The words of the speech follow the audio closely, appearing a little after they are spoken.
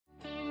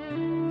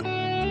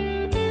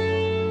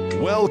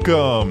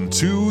Welcome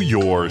to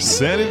your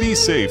Sanity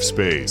Safe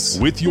Space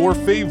with your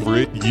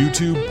favorite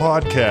YouTube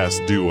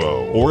podcast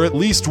duo, or at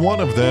least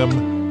one of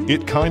them.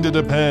 It kinda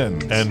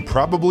depends, and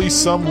probably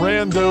some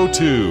rando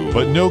too,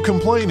 but no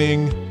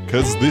complaining,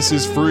 cause this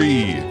is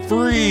free.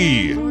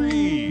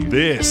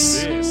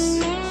 This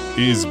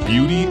is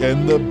Beauty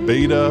and the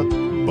Beta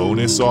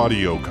bonus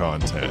audio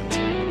content.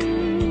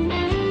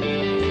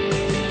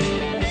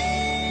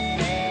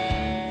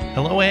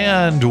 Hello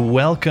and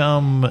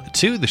welcome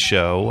to the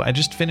show. I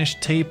just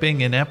finished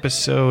taping an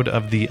episode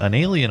of the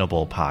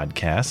Unalienable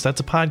podcast.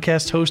 That's a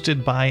podcast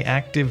hosted by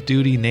active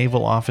duty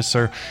naval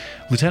officer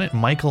Lieutenant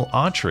Michael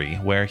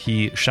Autry, where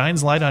he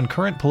shines light on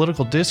current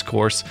political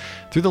discourse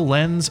through the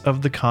lens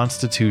of the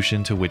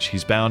Constitution to which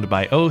he's bound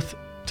by oath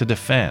to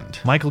defend.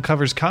 Michael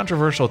covers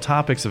controversial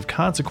topics of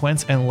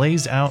consequence and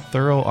lays out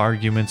thorough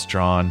arguments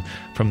drawn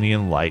from the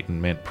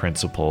Enlightenment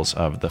principles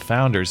of the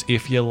founders.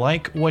 If you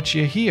like what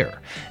you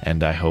hear,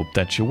 and I hope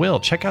that you will,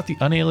 check out the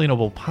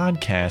Unalienable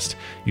podcast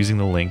using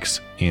the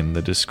links in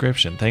the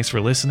description. Thanks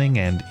for listening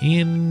and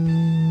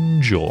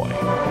enjoy.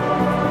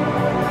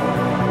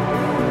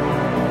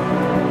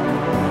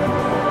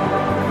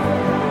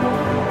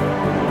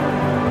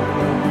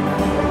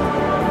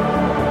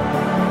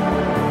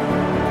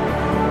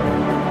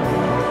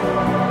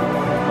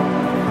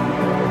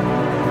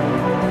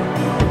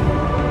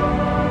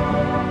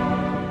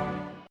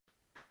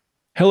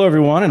 Hello,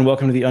 everyone, and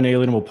welcome to the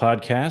Unalienable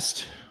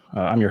podcast.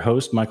 I'm your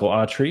host, Michael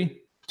Autry.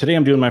 Today,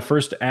 I'm doing my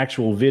first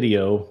actual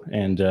video,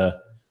 and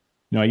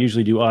I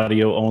usually do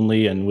audio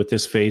only, and with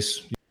this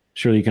face,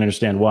 surely you can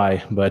understand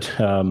why. But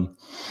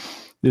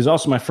this is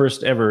also my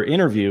first ever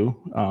interview,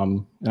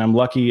 and I'm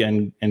lucky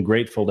and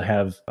grateful to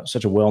have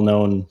such a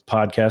well-known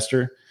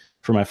podcaster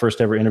for my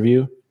first ever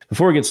interview.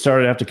 Before we get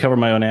started, I have to cover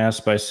my own ass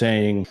by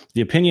saying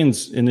the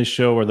opinions in this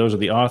show are those of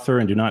the author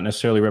and do not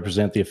necessarily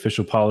represent the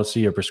official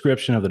policy or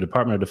prescription of the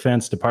Department of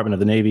Defense, Department of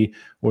the Navy,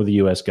 or the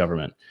U.S.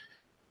 government.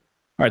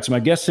 All right, so my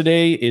guest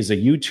today is a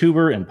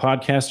YouTuber and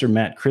podcaster,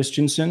 Matt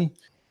Christensen.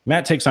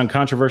 Matt takes on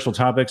controversial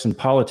topics and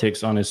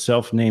politics on his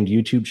self-named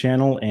YouTube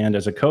channel and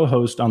as a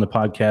co-host on the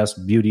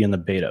podcast Beauty and the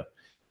Beta.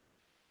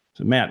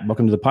 So Matt,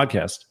 welcome to the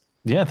podcast.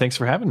 Yeah, thanks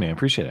for having me. I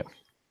appreciate it.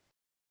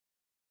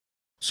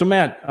 So,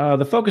 Matt,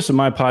 the focus of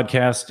my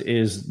podcast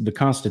is the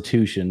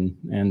Constitution.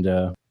 And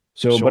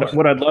Sure.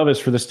 What I'd love is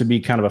for this to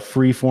be kind of a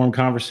free-form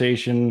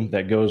conversation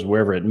that goes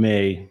wherever it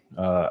may.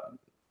 I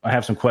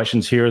have some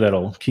questions here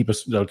that'll keep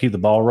the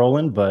ball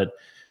rolling, but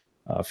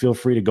feel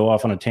free to go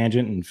off on a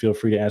tangent and feel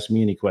free to ask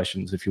me any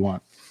questions if you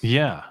want.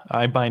 Yeah,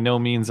 I by no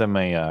means am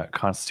a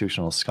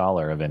constitutional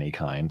scholar of any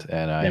kind,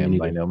 and I am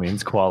by no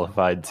means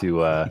qualified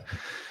to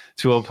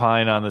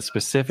opine on the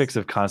specifics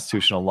of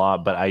constitutional law,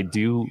 but I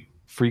do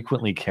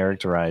frequently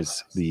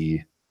characterize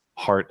the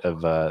heart of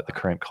the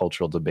current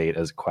cultural debate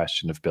as a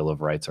question of Bill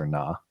of Rights or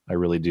not. I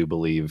really do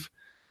believe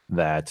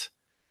that,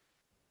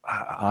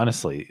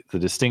 honestly, the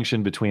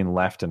distinction between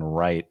left and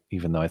right,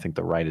 even though I think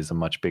the right is a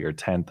much bigger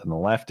tent than the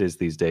left is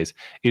these days,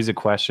 is a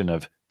question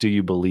of, do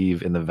you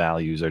believe in the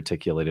values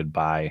articulated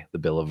by the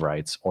Bill of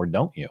Rights or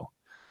don't you?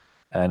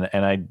 And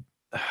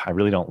I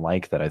really don't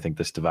like that. I think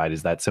this divide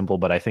is that simple,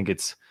 but I think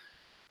it's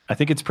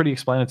pretty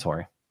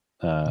explanatory.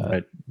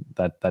 Right.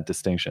 That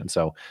distinction.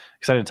 So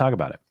excited to talk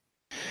about it.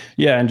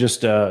 Yeah, and just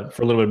for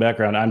a little bit of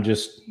background,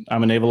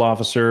 I'm a naval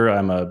officer.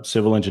 I'm a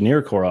civil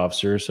engineer corps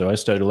officer, so I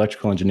studied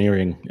electrical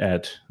engineering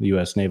at the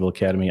U.S. Naval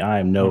Academy. I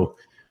am no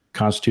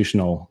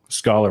constitutional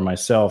scholar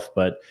myself,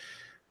 but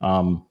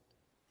kind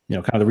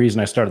of the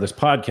reason I started this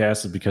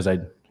podcast is because I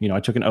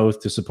took an oath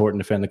to support and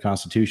defend the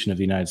Constitution of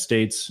the United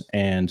States,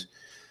 and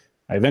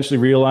I eventually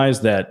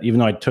realized that even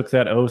though I took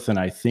that oath and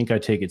I think I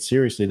take it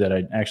seriously, that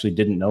I actually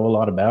didn't know a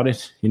lot about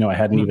it. I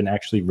hadn't even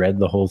actually read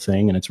the whole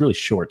thing, and it's really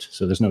short,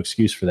 so there's no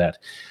excuse for that.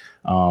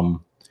 I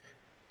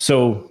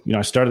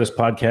started this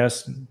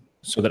podcast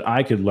so that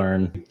I could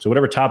learn. So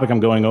whatever topic I'm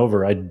going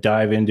over, I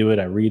dive into it,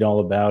 I read all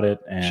about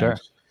it,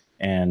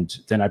 and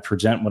then I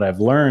present what I've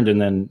learned, and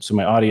then so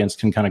my audience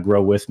can kind of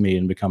grow with me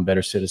and become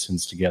better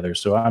citizens together.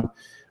 So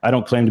I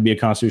don't claim to be a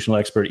constitutional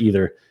expert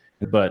either.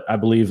 But I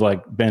believe,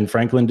 like Ben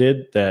Franklin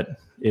did, that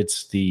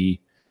it's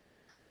the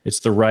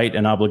right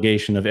and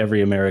obligation of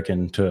every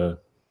American to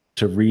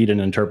read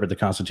and interpret the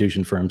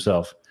Constitution for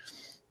himself.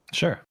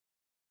 Sure.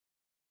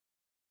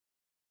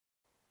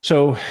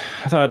 So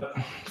I thought,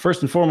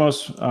 first and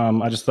foremost,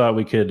 I just thought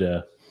we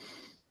could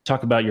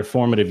talk about your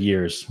formative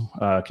years.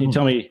 Can you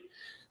tell me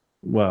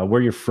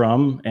where you're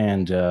from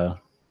and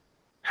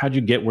how'd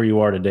you get where you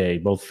are today,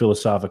 both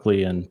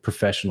philosophically and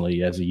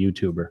professionally as a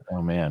YouTuber?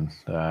 Oh man,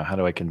 how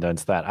do I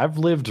condense that? I've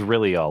lived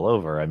really all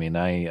over. I mean,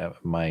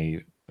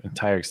 my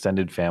entire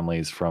extended family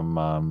is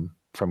from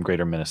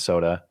Greater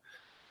Minnesota.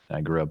 I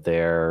grew up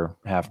there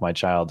half my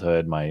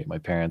childhood. My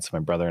parents, my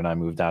brother, and I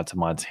moved out to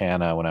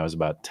Montana when I was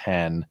about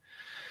 10.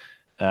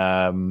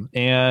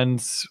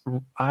 And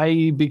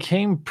I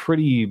became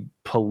pretty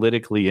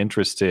politically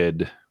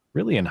interested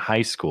really in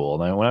high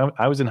school. And when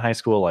I was in high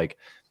school, like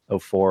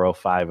 04,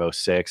 05,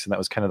 06, and that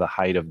was kind of the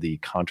height of the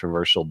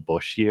controversial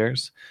Bush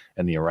years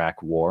and the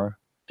Iraq War.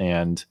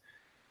 And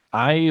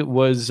I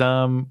was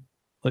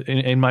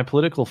in my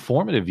political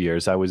formative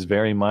years, I was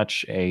very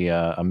much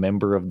a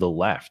member of the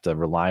left, a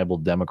reliable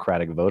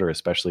Democratic voter,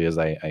 especially as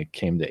I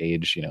came to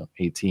age,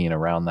 18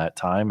 around that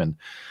time. And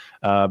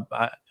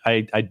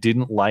I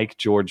didn't like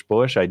George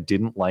Bush. I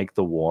didn't like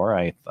the war.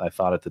 I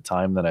thought at the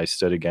time that I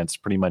stood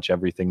against pretty much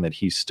everything that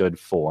he stood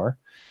for.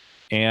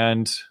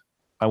 And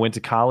I went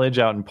to college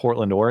out in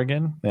Portland,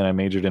 Oregon, and I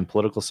majored in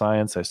political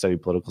science. I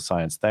studied political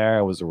science there.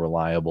 I was a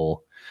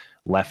reliable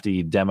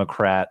lefty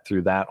Democrat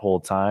through that whole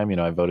time.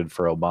 I voted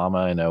for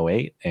Obama in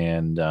 2008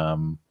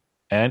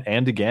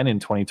 and again in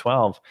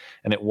 2012.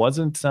 And it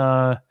wasn't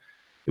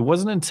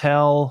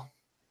until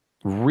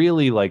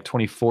really like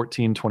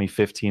 2014,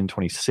 2015,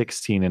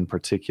 2016 in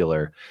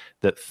particular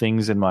that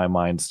things in my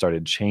mind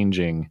started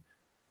changing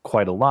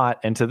quite a lot.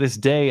 And to this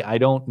day, I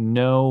don't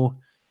know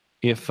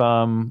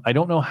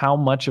how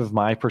much of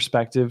my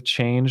perspective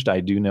changed. I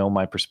do know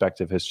my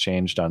perspective has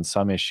changed on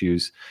some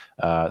issues,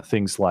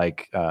 things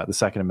like the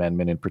Second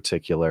Amendment in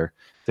particular,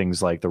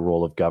 things like the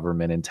role of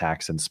government in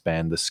tax and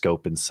spend, the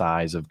scope and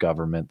size of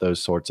government,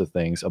 those sorts of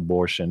things,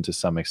 abortion to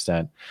some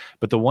extent.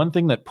 But the one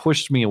thing that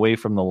pushed me away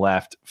from the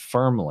left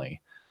firmly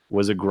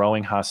was a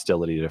growing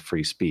hostility to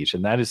free speech.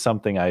 And that is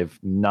something I've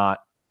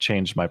not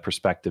changed my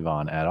perspective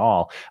on at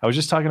all. I was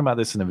just talking about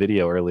this in a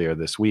video earlier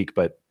this week,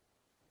 but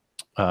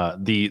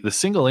the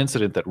single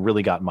incident that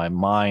really got my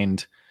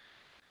mind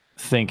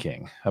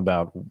thinking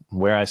about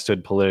where I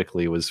stood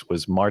politically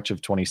was March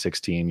of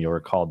 2016. You'll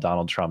recall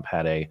Donald Trump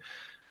had a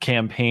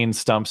campaign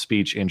stump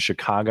speech in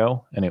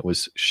Chicago, and it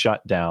was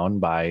shut down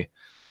by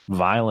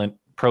violent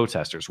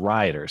protesters,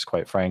 rioters,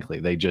 quite frankly.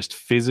 They just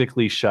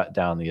physically shut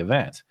down the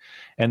event.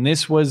 And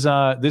this was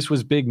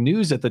big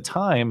news at the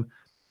time.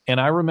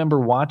 And I remember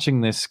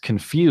watching this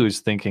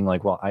confused, thinking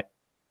like, well, I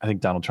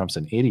think Donald Trump's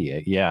an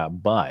idiot. Yeah,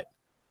 but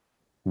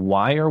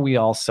why are we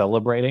all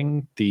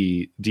celebrating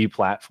the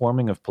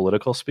deplatforming of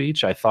political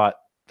speech? I thought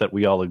that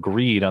we all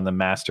agreed on the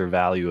master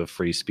value of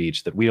free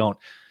speech, that we don't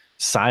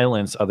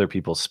silence other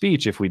people's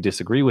speech. If we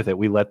disagree with it,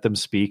 we let them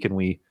speak and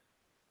we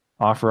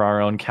offer our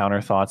own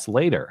counter thoughts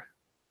later.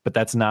 But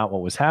that's not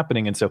what was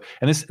happening. And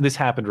this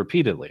happened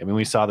repeatedly. I mean,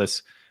 we saw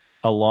this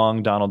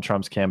along Donald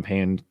Trump's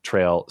campaign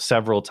trail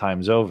several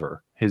times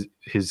over. His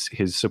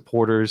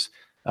supporters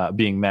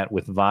being met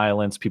with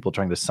violence, people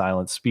trying to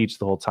silence speech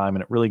the whole time.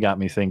 And it really got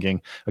me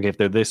thinking, okay, if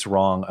they're this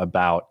wrong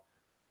about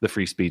the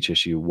free speech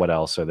issue, what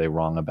else are they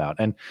wrong about?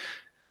 And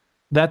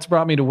that's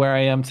brought me to where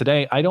I am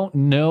today. I don't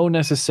know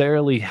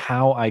necessarily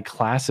how I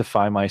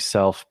classify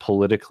myself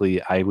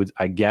politically.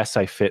 I guess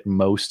I fit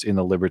most in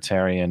the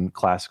libertarian,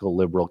 classical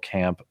liberal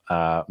camp.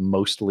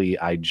 Mostly,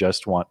 I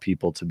just want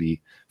people to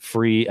be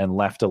free and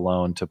left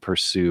alone to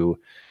pursue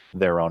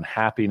their own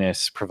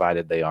happiness,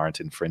 provided they aren't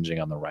infringing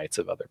on the rights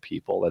of other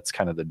people. That's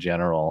kind of the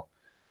general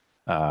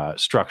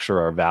structure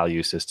or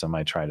value system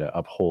I try to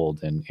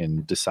uphold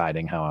in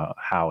deciding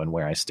how and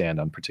where I stand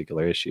on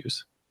particular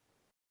issues.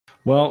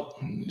 Well,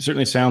 it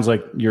certainly sounds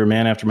like you're a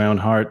man after my own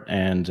heart.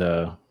 And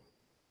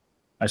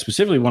I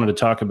specifically wanted to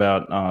talk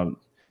about,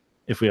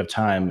 if we have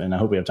time, and I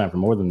hope we have time for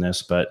more than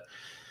this, but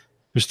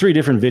there's 3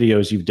 different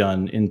videos you've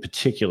done in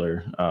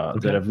particular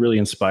that have really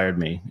inspired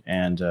me.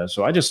 And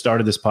so I just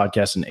started this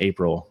podcast in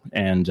April,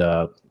 and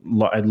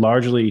I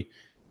largely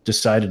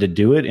decided to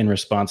do it in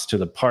response to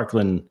the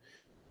Parkland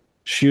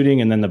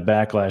shooting and then the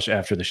backlash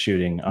after the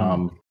shooting.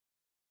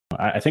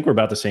 I think we're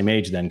about the same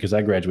age then, because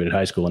I graduated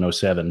high school in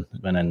 2007,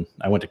 and then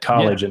I went to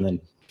college and then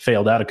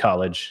failed out of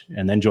college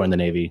and then joined the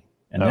Navy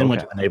and then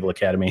went to the Naval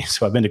Academy.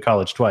 So I've been to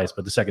college twice,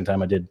 but the second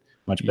time I did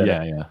much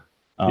better.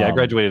 Yeah, I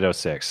graduated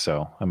 2006,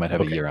 so I might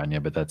have a year on you,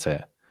 but that's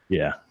it.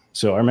 Yeah.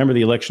 So I remember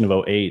the election of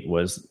 2008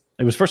 was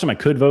the first time I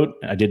could vote.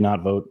 I did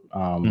not vote.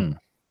 I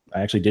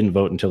actually didn't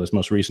vote until this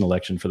most recent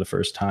election for the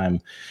first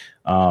time,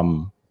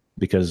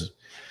 because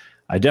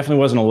I definitely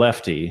wasn't a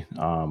lefty.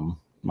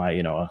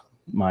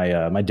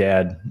 My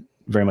dad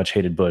very much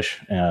hated Bush,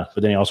 but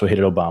then he also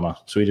hated Obama,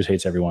 so he just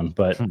hates everyone.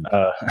 But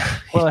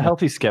well, a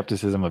healthy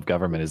skepticism of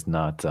government is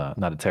not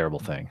a terrible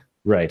thing.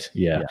 Right.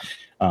 Yeah.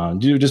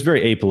 Just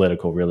very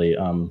apolitical, really.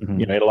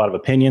 He had a lot of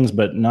opinions,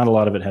 but not a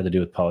lot of it had to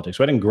do with politics.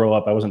 So I didn't grow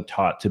up. I wasn't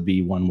taught to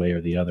be one way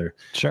or the other.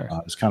 Sure.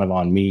 It was kind of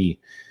on me.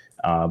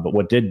 But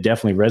what did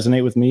definitely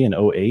resonate with me in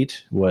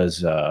 2008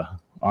 was,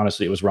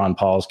 honestly, it was Ron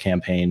Paul's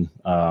campaign.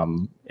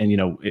 And,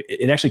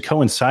 it actually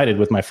coincided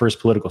with my first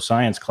political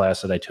science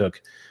class that I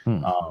took.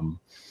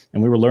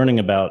 And we were learning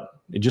about,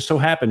 it just so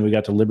happened we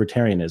got to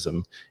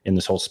libertarianism in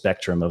this whole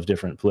spectrum of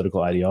different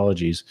political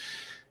ideologies.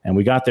 And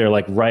we got there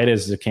like right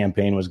as the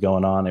campaign was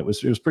going on. It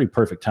was pretty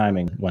perfect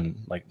timing when,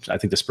 like, I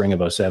think the spring of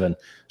 2007.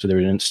 So they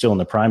were still in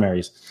the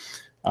primaries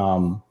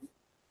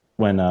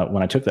when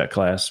I took that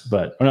class.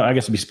 But no, I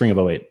guess it'd be spring of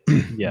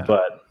 2008. Yeah.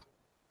 But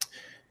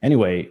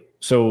anyway,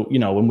 so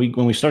when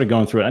we started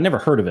going through it, I never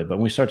heard of it, but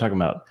when we started talking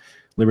about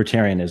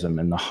libertarianism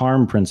and the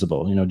harm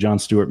principle, John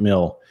Stuart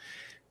Mill,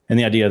 and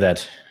the idea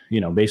that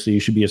basically you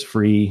should be as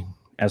free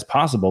as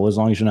possible as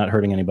long as you're not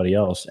hurting anybody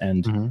else.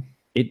 And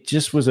it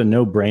just was a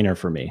no-brainer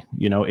for me.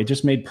 It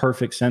just made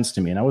perfect sense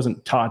to me. And I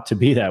wasn't taught to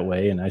be that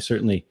way. And I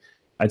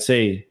I'd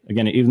say,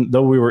 again, even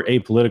though we were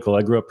apolitical,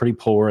 I grew up pretty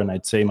poor, and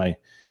I'd say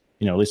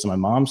at least on my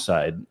mom's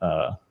side,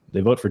 they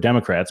vote for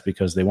Democrats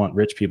because they want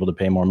rich people to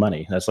pay more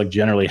money. That's like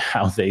generally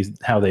how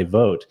they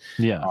vote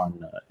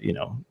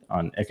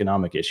on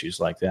economic issues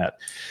like that.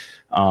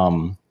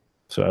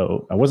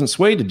 So I wasn't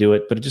swayed to do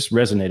it, but it just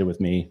resonated with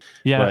me.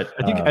 Yeah, but,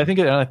 I think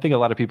a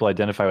lot of people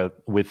identify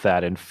with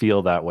that and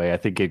feel that way. I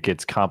think it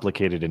gets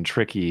complicated and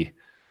tricky.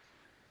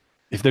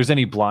 If there's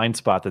any blind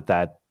spot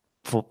that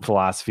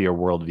philosophy or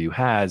worldview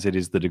has, it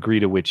is the degree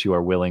to which you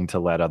are willing to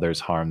let others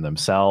harm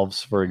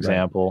themselves, for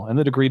example, and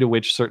the degree to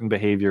which certain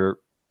behavior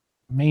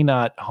may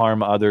not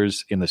harm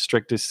others in the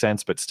strictest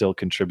sense, but still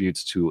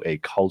contributes to a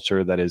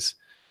culture that is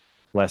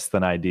less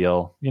than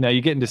ideal.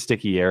 You get into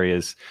sticky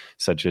areas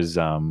such as,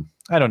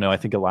 I don't know, I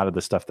think a lot of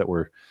the stuff that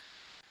we're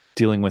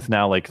dealing with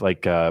now,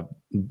 like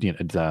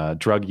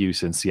drug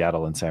use in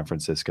Seattle and San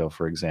Francisco,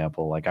 for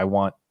example. Like, I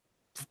want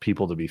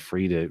people to be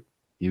free to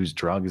use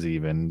drugs,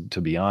 even, to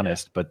be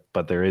honest, but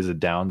there is a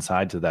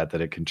downside to that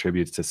it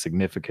contributes to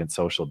significant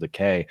social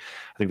decay.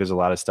 I think there's a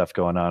lot of stuff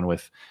going on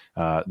with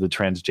the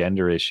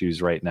transgender issues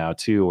right now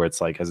too, where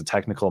it's like, as a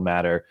technical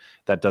matter,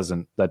 that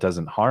doesn't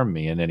harm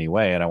me in any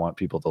way, and I want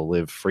people to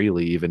live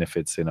freely, even if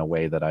it's in a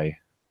way that I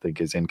think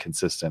is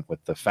inconsistent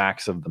with the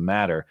facts of the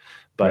matter.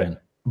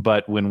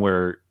 But when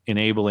we're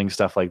enabling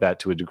stuff like that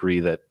to a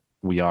degree that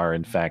we are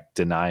in fact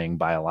denying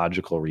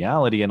biological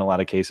reality in a lot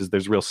of cases,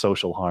 there's real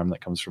social harm that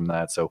comes from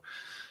that. So,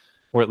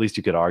 or at least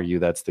you could argue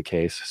that's the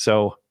case.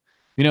 So,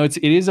 it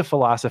is a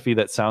philosophy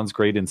that sounds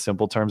great in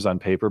simple terms on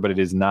paper, but it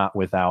is not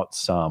without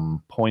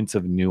some points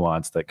of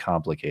nuance that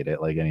complicate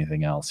it, like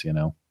anything else,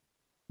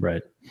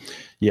 Right.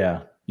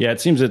 Yeah. It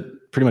seems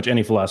that pretty much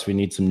any philosophy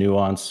needs some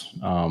nuance.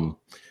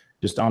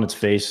 Just on its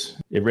face,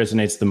 it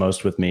resonates the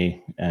most with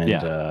me. And,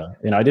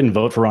 I didn't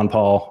vote for Ron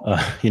Paul.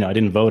 I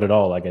didn't vote at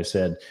all, like I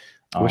said.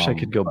 I wish I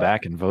could go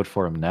back and vote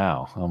for him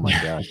now. Oh my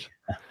gosh.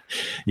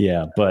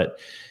 Yeah. But,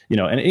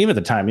 and even at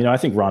the time, I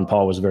think Ron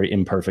Paul was a very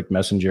imperfect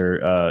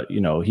messenger.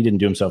 He didn't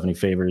do himself any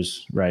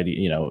favors, right?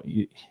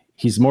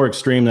 He's more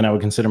extreme than I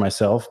would consider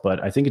myself,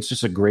 but I think it's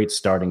just a great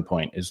starting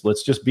point is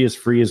let's just be as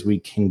free as we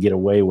can get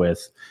away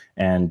with.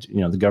 And,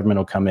 the government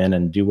will come in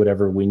and do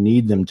whatever we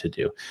need them to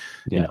do.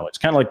 It's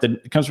kind of like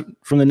it comes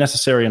from the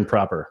necessary and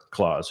proper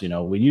clause.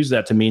 We use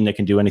that to mean they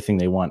can do anything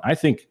they want. I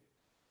think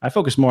I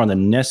focus more on the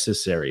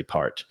necessary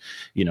part.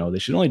 They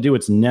should only do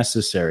what's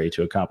necessary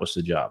to accomplish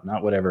the job,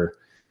 not whatever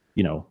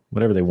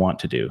they want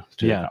to do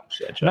to accomplish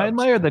that job. And I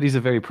admire that he's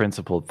a very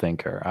principled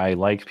thinker. I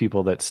like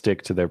people that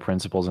stick to their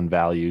principles and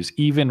values,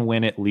 even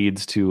when it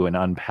leads to an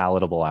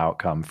unpalatable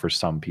outcome for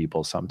some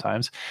people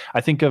sometimes. I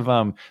think of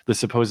the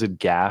supposed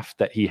gaffe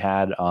that he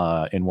had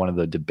in one of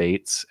the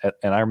debates,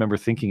 and I remember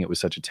thinking it was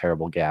such a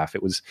terrible gaffe.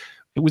 It was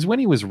when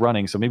he was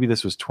running, so maybe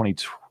this was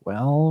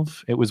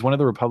 2012. It was one of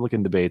the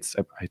Republican debates.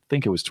 I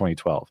think it was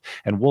 2012.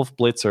 And Wolf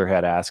Blitzer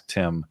had asked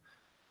him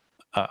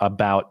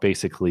about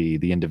basically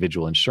the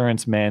individual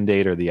insurance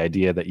mandate, or the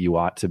idea that you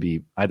ought to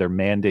be either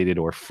mandated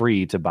or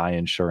free to buy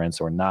insurance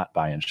or not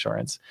buy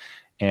insurance.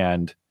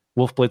 And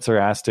Wolf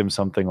Blitzer asked him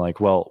something like,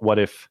 well, what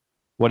if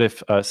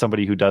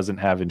somebody who doesn't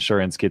have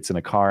insurance gets in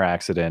a car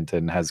accident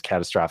and has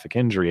catastrophic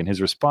injury? And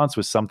his response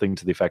was something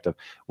to the effect of,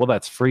 well,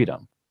 that's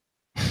freedom.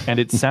 And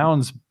it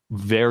sounds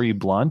very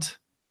blunt.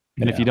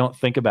 And if you don't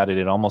think about it,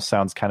 it almost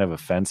sounds kind of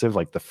offensive,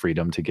 like the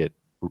freedom to get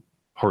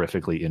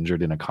horrifically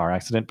injured in a car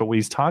accident. But what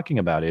he's talking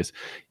about is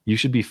you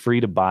should be free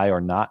to buy or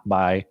not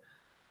buy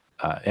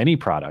any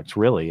product,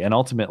 really. And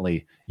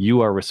ultimately, you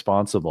are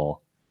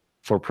responsible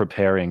for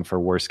preparing for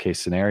worst case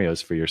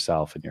scenarios for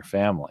yourself and your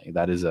family.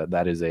 That is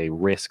a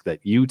risk that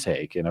you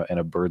take and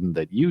a burden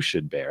that you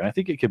should bear. And I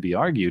think it could be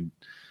argued,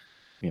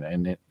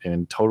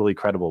 in totally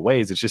credible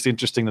ways. It's just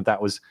interesting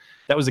that was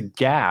a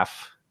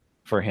gaffe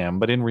for him,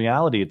 but in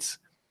reality, it's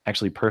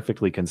actually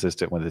perfectly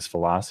consistent with his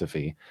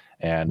philosophy.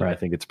 And I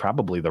think it's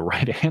probably the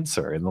right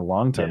answer in the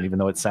long term, even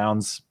though it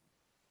sounds,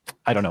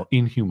 I don't know,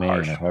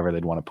 inhumane, or however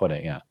they'd want to put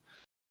it. Yeah.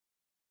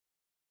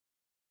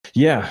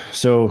 Yeah.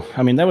 So,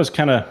 that was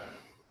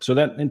so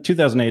that in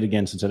 2008,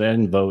 again, since I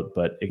didn't vote,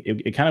 but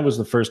it kind of was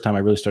the first time I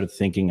really started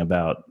thinking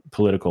about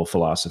political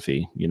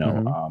philosophy.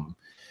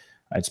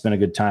 I'd spent a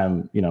good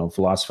time,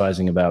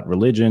 philosophizing about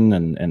religion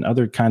and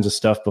other kinds of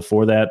stuff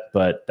before that,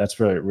 but that's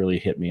where it really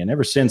hit me. And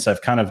ever since,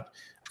 I've kind of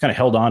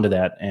held on to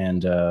that.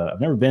 And I've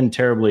never been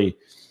terribly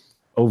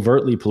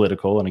overtly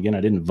political. And again,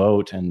 I didn't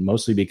vote, and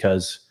mostly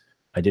because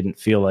I didn't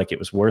feel like it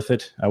was worth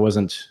it.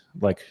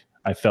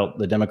 I felt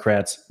the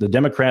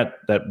Democrat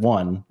that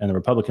won and the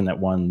Republican that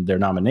won their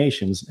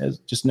nominations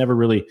just never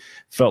really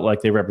felt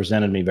like they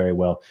represented me very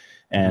well.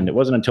 And it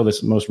wasn't until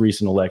this most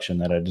recent election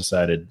that I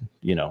decided,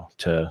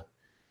 to,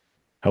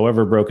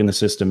 however broken the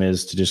system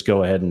is, to just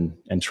go ahead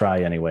and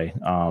try anyway.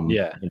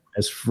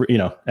 As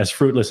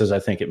fruitless as I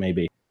think it may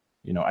be.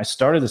 I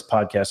started this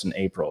podcast in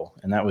April,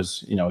 and that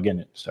was,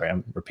 again, sorry,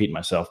 I'm repeating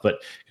myself,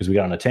 but because we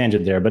got on a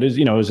tangent there, but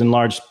it was in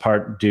large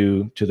part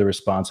due to the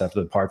response after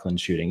the Parkland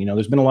shooting.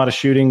 There's been a lot of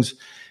shootings,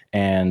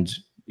 and,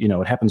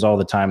 it happens all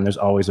the time. And there's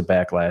always a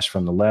backlash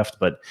from the left,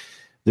 but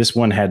this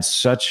one had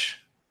such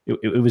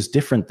it was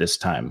different this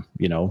time,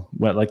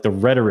 like the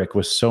rhetoric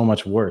was so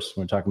much worse.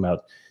 We're talking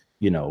about,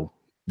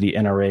 the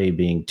NRA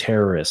being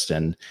terrorist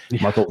and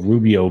Marco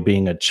Rubio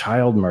being a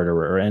child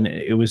murderer. And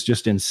it was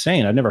just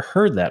insane. I've never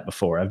heard that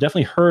before. I've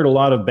definitely heard a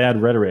lot of bad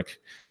rhetoric,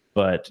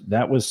 but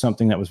that was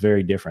something that was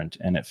very different.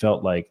 And it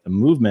felt like the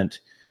movement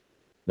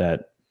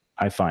that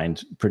I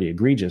find pretty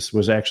egregious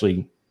was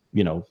actually,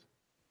 it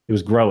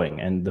was growing.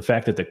 And the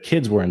fact that the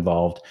kids were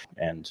involved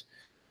and,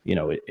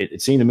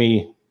 it seemed to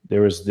me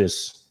there was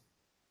this,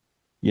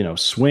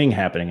 swing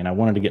happening, and I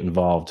wanted to get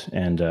involved.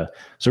 And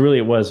so really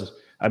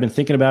I've been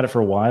thinking about it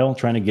for a while,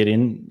 trying to get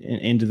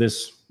into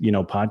this,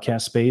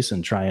 podcast space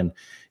and try and,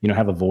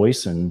 have a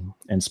voice and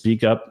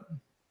speak up,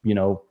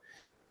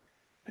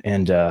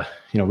 and,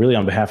 really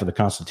on behalf of the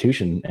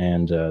Constitution.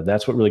 And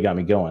that's what really got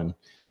me going.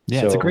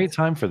 Yeah, it's a great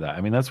time for that.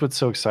 I mean, that's what's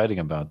so exciting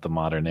about the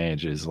modern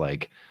age is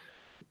like,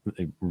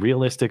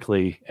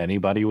 realistically,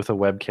 anybody with a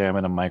webcam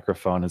and a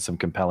microphone and some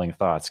compelling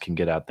thoughts can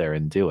get out there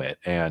and do it.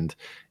 And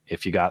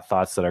if you got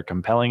thoughts that are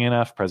compelling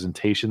enough,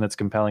 presentation that's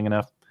compelling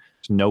enough,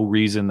 there's no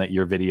reason that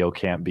your video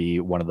can't be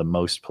one of the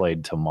most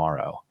played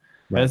tomorrow.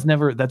 Right.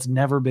 That's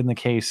never been the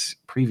case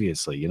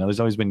previously. There's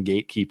always been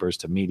gatekeepers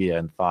to media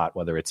and thought,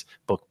 whether it's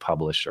book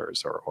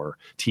publishers or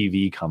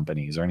TV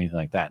companies or anything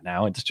like that.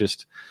 Now it's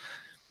just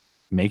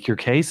make your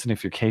case. And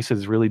if your case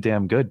is really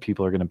damn good,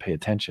 people are going to pay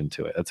attention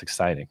to it. That's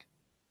exciting.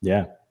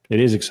 Yeah, it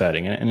is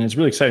exciting. And it's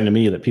really exciting to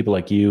me that people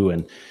like you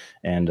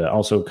and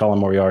also Colin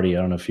Moriarty, I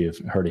don't know if you've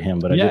heard of him,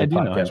 but I did a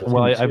podcast with him.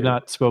 Well, I've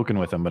not spoken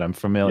with him, but I'm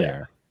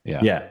familiar.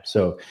 Yeah.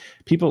 So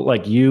people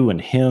like you and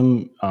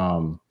him,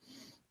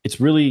 it's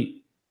really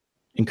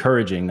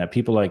encouraging that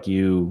people like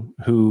you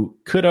who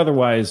could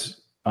otherwise,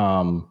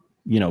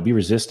 be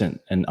resistant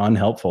and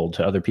unhelpful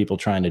to other people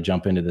trying to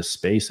jump into this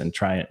space and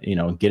try,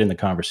 get in the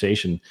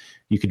conversation.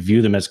 You could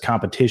view them as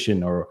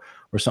competition or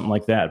something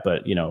like that.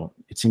 But,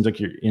 it seems like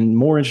you're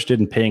more interested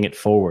in paying it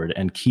forward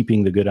and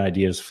keeping the good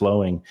ideas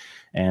flowing.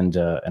 And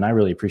I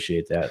really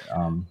appreciate that.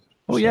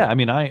 Yeah. I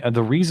mean,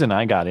 the reason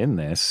I got in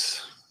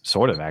this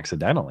sort of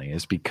accidentally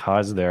is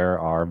because there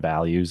are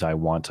values I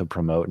want to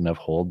promote and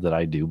uphold that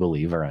I do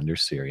believe are under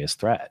serious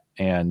threat.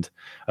 And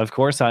of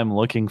course I'm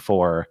looking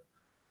for,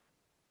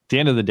 at the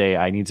end of the day,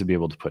 I need to be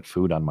able to put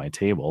food on my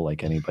table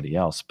like anybody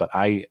else. But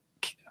I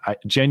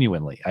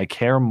genuinely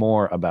care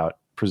more about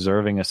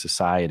preserving a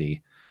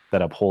society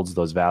that upholds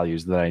those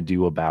values than I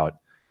do about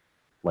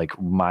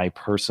like my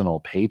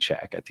personal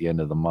paycheck at the end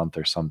of the month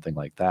or something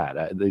like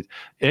that.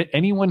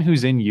 Anyone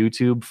who's in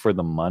YouTube for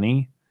the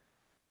money,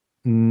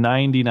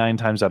 99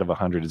 times out of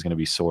 100 is going to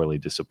be sorely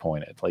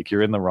disappointed. Like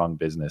you're in the wrong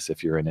business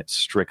if you're in it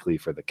strictly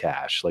for the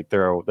cash. Like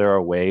there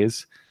are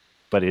ways,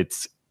 but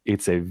it's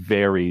a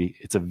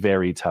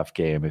very tough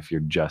game if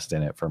you're just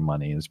in it for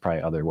money. There's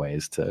probably other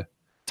ways to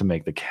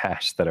make the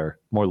cash that are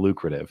more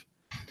lucrative.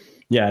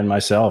 Yeah, and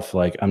myself,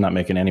 like I'm not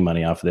making any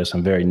money off of this.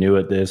 I'm very new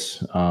at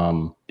this.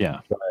 But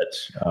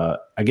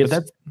I guess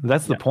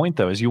that's the point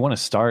though, is you want to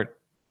start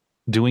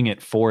doing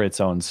it for its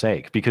own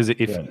sake, because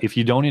if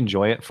you don't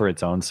enjoy it for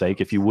its own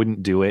sake, if you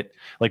wouldn't do it,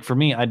 like for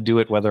me, I'd do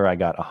it whether I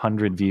got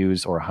 100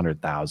 views or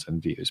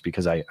 100,000 views,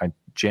 because I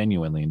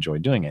genuinely enjoy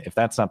doing it. If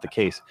that's not the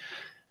case,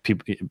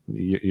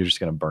 you're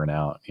just going to burn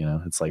out.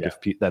 It's like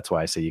that's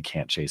why I say you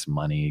can't chase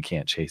money, you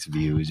can't chase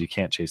views, you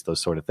can't chase those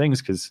sort of things,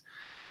 because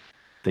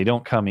they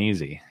don't come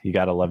easy. You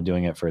got to love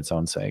doing it for its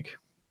own sake.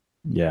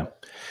 Yeah.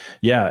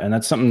 And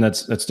that's something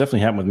that's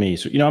definitely happened with me.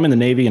 So, I'm in the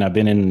Navy, and I've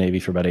been in the Navy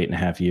for about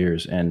 8.5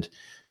 years. And,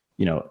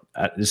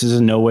 this is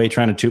in no way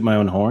trying to toot my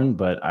own horn,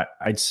 but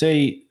I'd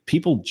say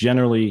people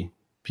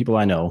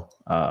I know,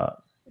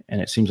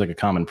 and it seems like a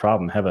common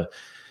problem, have a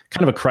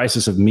kind of a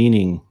crisis of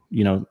meaning,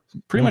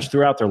 pretty much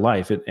throughout their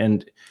life.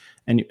 And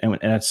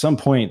at some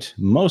point,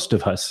 most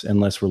of us,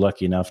 unless we're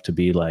lucky enough to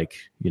be like,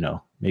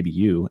 maybe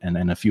you and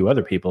then a few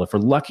other people, if we're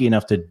lucky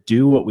enough to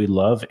do what we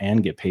love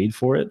and get paid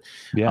for it,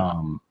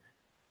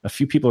 a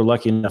few people are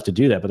lucky enough to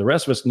do that, but the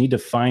rest of us need to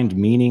find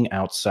meaning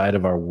outside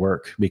of our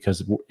work,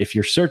 because if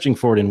you're searching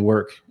for it in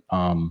work,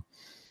 you're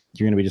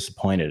going to be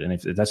disappointed. And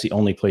if that's the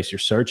only place you're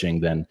searching,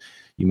 then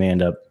you may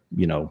end up,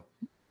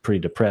 pretty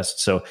depressed.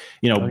 So,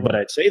 but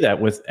I'd say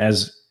that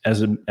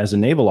as a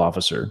naval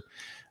officer,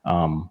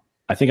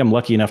 I think I'm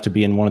lucky enough to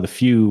be in one of the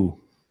few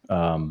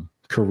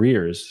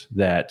careers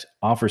that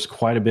offers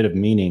quite a bit of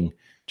meaning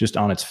just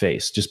on its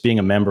face, just being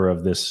a member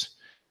of this,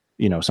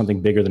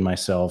 something bigger than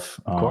myself.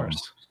 Of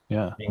course.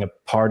 Yeah. Being a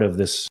part of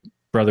this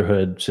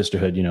brotherhood,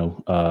 sisterhood,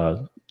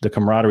 the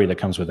camaraderie that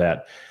comes with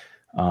that.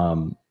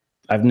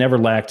 I've never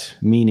lacked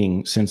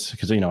meaning since,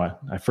 because,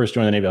 I first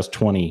joined the Navy, I was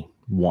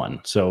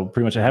 21. So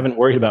pretty much I haven't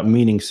worried about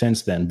meaning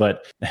since then.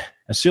 But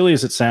as silly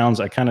as it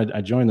sounds, I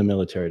joined the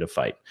military to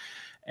fight.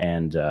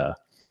 And I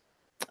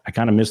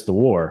kind of missed the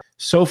war.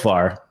 So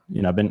far,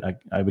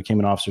 I became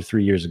an officer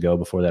 3 years ago.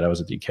 Before that, I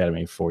was at the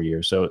academy 4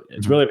 years. So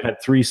it's really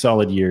had 3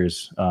 solid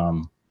years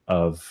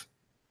of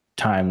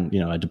time.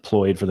 I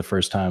deployed for the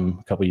first time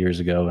a couple years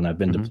ago, and I've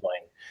been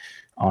deploying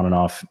on and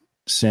off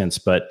since.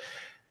 But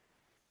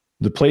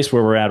the place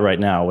where we're at right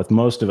now, with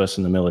most of us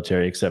in the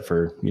military, except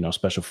for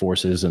special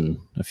forces and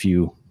a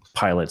few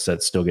pilots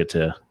that still get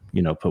to,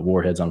 put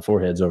warheads on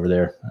foreheads over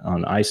there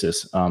on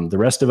ISIS. The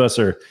rest of us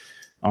are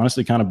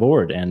honestly kind of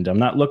bored, and I'm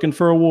not looking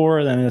for a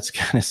war. Then it's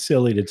kind of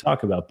silly to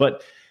talk about.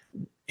 But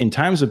in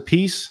times of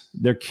peace,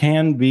 there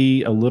can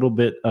be a little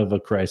bit of a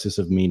crisis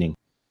of meaning.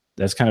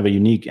 That's kind of a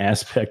unique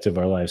aspect of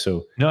our life.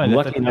 So I'm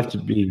lucky enough to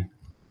be.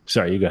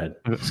 Sorry, you go ahead.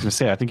 I was going to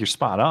say, I think you're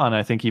spot on.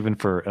 I think even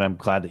and I'm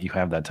glad that you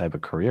have that type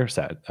of career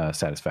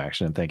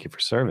satisfaction, and thank you for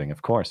serving,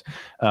 of course.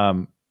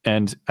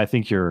 And I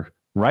think you're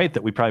right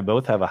that we probably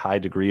both have a high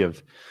degree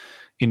of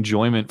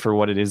enjoyment for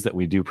what it is that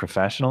we do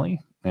professionally.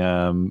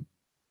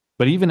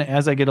 But even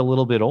as I get a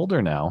little bit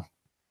older now,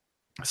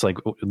 it's like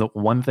the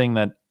one thing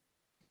that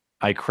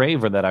I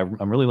crave, or that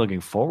I'm really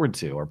looking forward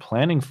to or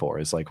planning for,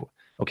 is like,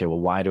 okay, well,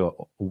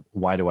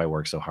 why do I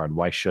work so hard?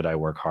 Why should I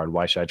work hard?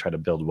 Why should I try to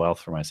build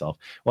wealth for myself?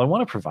 Well, I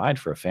want to provide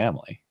for a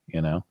family,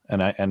 and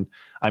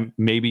I'm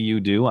maybe you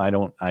do. I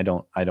don't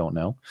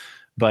know.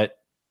 But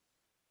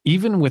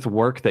even with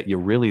work that you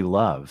really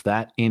love,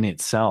 that in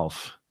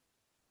itself,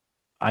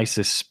 I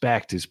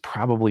suspect, is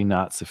probably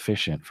not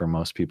sufficient for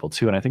most people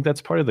too. And I think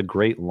that's part of the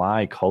great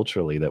lie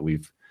culturally that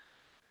we've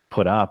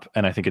put up.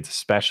 And I think it's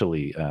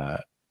especially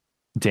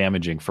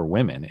damaging for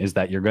women, is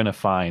that you're going to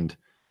find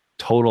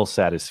total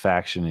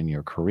satisfaction in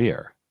your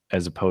career,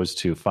 as opposed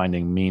to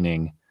finding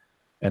meaning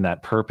and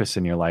that purpose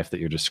in your life that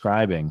you're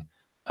describing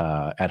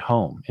at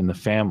home, in the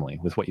family,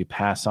 with what you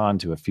pass on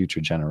to a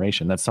future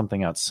generation. That's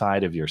something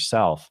outside of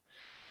yourself.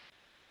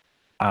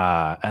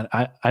 And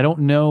I don't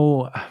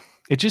know.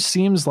 It just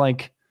seems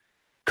like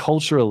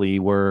culturally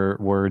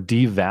we're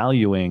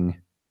devaluing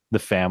the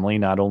family,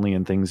 not only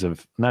in terms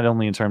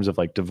of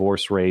like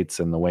divorce rates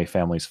and the way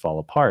families fall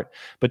apart,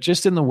 but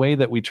just in the way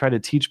that we try to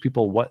teach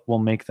people what will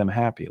make them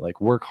happy. Like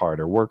work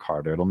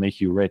harder, it'll make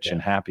you rich and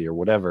happy, or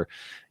whatever.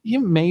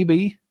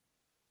 Maybe,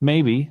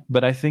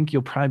 but I think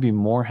you'll probably be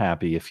more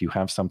happy if you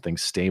have something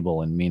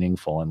stable and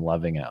meaningful and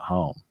loving at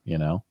home,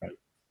 Right.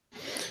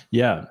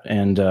 Yeah.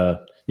 And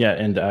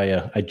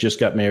I just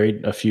got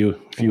married a few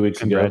weeks ago.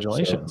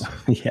 Congratulations.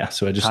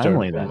 So I just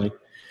started family.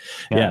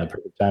 Yeah,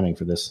 perfect timing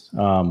for this.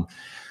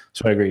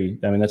 So I agree.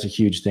 I mean, that's a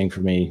huge thing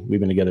for me. We've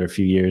been together a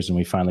few years, and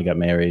we finally got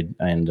married.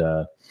 And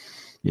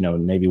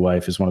Navy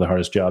wife is one of the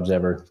hardest jobs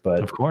ever.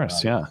 But of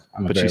course,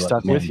 but she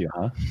stuck with you,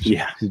 huh?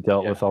 She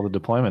dealt with all the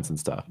deployments and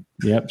stuff.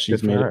 Yep,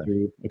 she's made it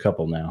through a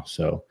couple now.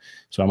 So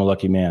I'm a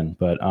lucky man.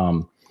 But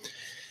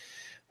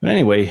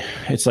anyway,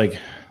 it's like,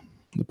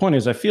 the point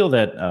is, I feel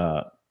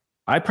that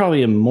I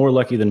probably am more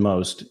lucky than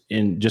most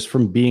in just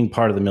from being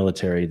part of the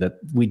military, that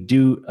we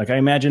do, like, I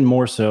imagine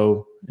more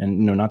so, and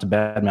not to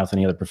badmouth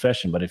any other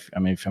profession, but if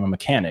I'm a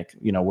mechanic,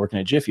 working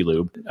at Jiffy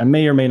Lube, I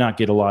may or may not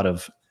get a lot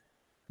of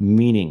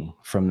meaning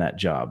from that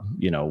job.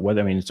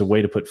 It's a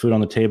way to put food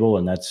on the table,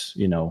 and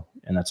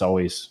that's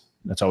always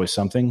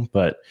something.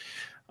 But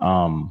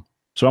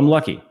so I'm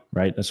lucky,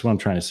 right? That's what I'm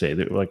trying to say.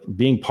 That, like,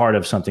 being part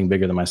of something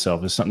bigger than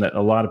myself is something that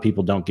a lot of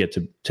people don't get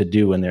to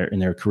do in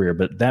their career.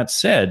 But that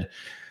said,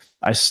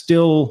 I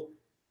still,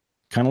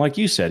 kind of like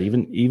you said,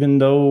 even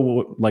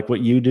though like what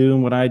you do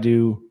and what I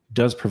do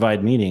does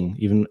provide meaning,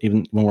 even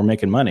when we're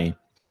making money,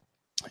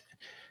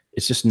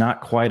 it's just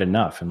not quite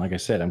enough. And like I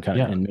said, I'm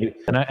kind of,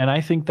 and I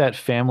think that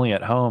family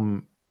at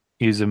home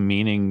is a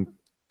meaning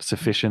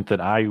sufficient that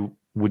I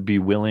would be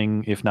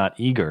willing, if not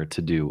eager,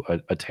 to do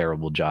a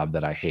terrible job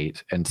that I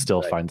hate and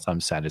still find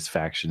some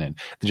satisfaction in.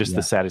 Just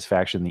the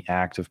satisfaction, the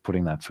act of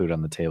putting that food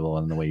on the table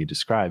in the way you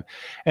describe.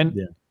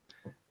 And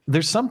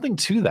there's something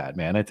to that,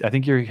 man. I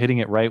think you're hitting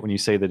it right when you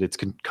say that it's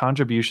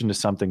contribution to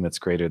something that's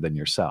greater than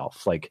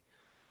yourself. Like,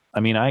 I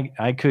mean, I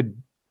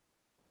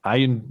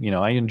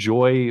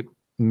enjoy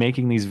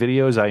making these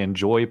videos. I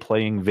enjoy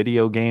playing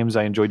video games.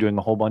 I enjoy doing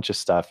a whole bunch of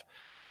stuff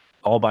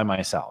all by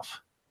myself.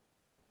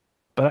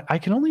 But I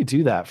can only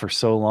do that for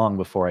so long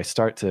before I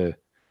start to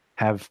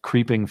have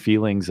creeping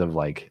feelings of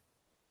like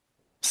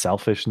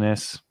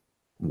selfishness,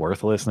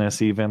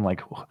 worthlessness, even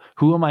like,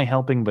 who am I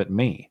helping but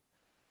me?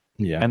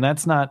 Yeah. And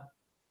that's not,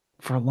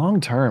 for a long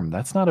term,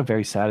 that's not a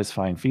very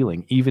satisfying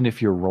feeling, even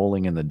if you're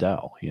rolling in the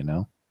dough,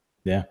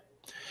 Yeah.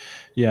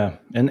 Yeah.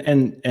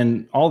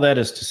 And all that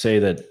is to say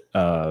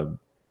that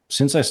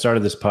since I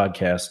started this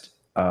podcast,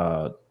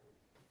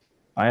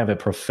 I have a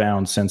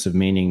profound sense of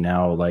meaning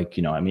now. Like,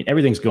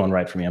 everything's going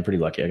right for me. I'm pretty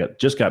lucky.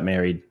 Just got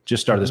married,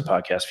 just started this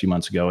podcast a few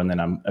months ago. And then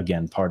I'm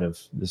again part of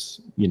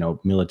this,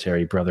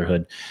 military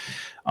brotherhood.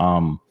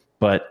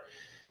 But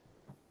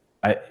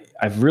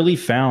I've really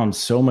found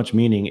so much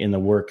meaning in the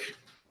work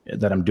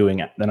that I'm doing,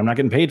 that I'm not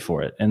getting paid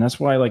for it. And that's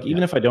why, like,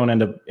 even if I don't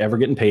end up ever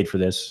getting paid for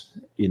this,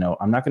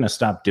 I'm not going to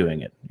stop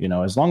doing it.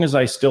 As long as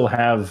I still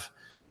have,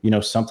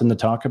 something to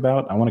talk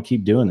about, I want to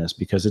keep doing this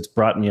because it's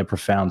brought me a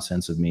profound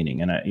sense of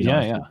meaning. And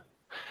I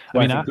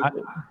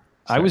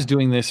was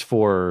doing this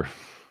for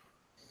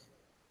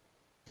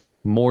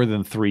more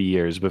than 3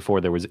 years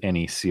before there was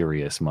any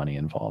serious money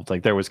involved.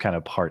 Like, there was kind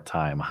of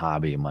part-time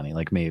hobby money.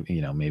 Like, maybe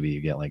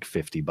you get like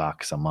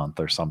 $50 a month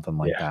or something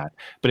like that.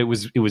 But it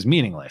was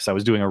meaningless. I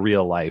was doing a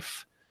real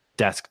life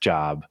desk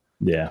job.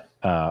 Yeah.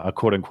 A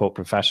quote unquote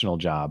professional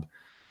job.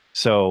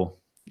 So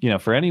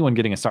for anyone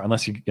getting a start,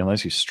 unless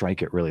you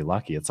strike it really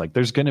lucky, it's like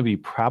there's going to be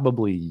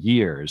probably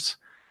years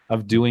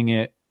of doing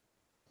it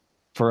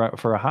for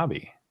a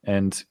hobby,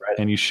 and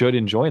you should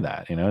enjoy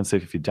that, and so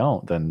if you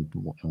don't, then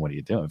what are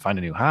you doing? Find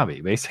a new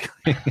hobby,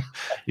 basically.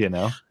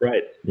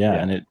 Right. Yeah.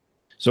 And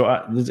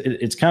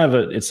it's kind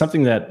of it's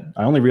something that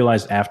I only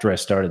realized after I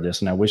started this,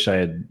 and I wish I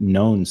had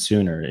known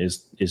sooner,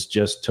 is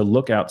just to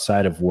look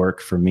outside of work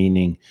for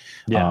meaning.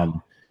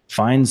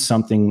 Find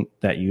something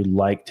that you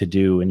like to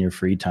do in your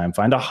free time.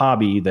 Find a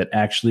hobby that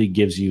actually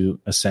gives you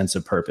a sense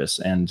of purpose.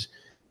 And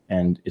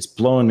it's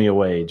blowing me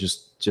away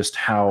just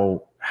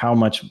how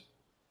much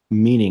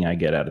meaning I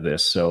get out of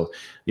this. So,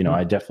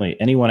 I definitely,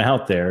 anyone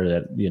out there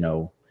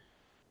that,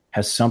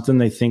 has something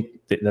they think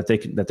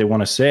that they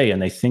want to say, and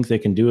they think they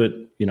can do it,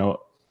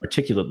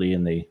 articulately,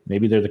 and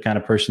maybe they're the kind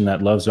of person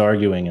that loves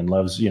arguing and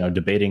loves,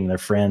 debating their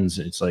friends.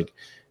 It's like,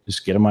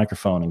 just get a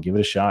microphone and give it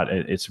a shot.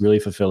 It's really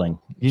fulfilling.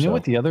 You know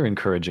what the other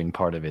encouraging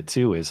part of it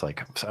too is,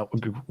 like,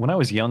 when I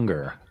was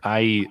younger,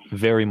 I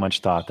very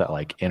much thought that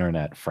like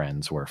internet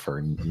friends were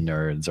for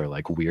nerds or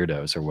like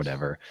weirdos or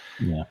whatever.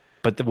 Yeah.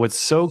 But what's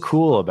so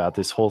cool about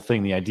this whole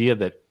thing, the idea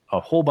that a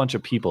whole bunch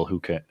of people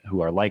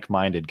who are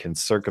like-minded can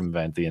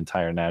circumvent the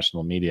entire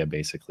national media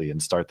basically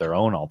and start their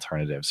own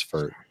alternatives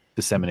for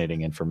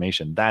disseminating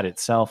information, that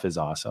itself is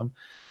awesome.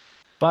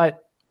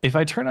 But if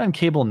I turn on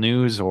cable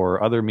news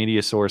or other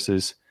media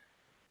sources,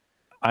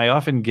 I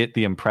often get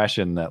the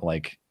impression that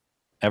like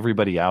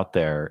everybody out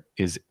there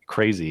is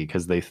crazy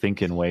because they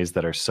think in ways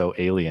that are so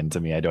alien to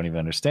me, I don't even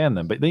understand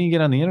them. But then you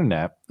get on the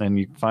internet and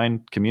you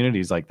find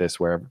communities like this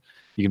where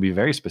you can be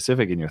very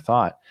specific in your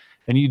thought.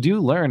 And you do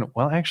learn,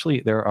 well,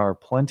 actually, there are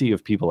plenty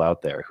of people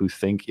out there who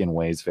think in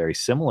ways very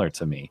similar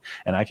to me.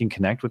 And I can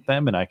connect with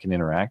them, and I can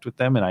interact with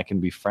them, and I can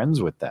be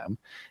friends with them.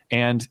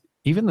 And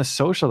even the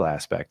social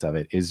aspect of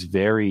it is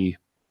very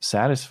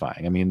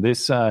satisfying. I mean,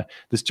 this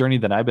journey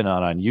that I've been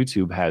on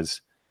YouTube has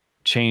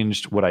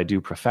changed what I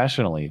do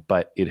professionally,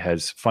 but it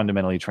has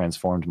fundamentally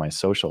transformed my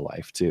social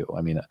life too.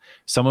 I mean,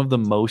 some of the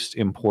most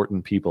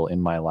important people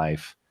in my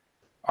life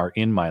are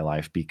in my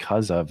life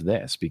because of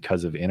this,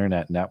 because of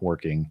internet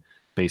networking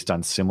based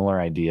on similar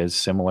ideas,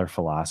 similar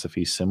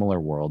philosophy, similar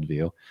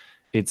worldview.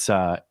 It's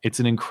an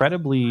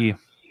incredibly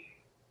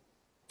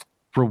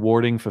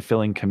rewarding,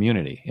 fulfilling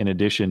community, in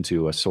addition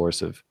to a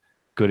source of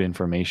good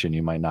information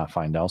you might not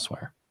find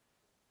elsewhere.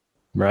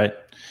 Right.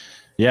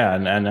 Yeah.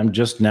 And I'm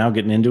just now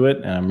getting into it,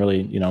 and I'm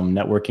really,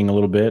 networking a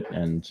little bit,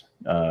 and,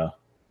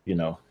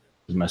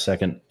 this is my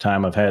second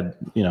time I've had,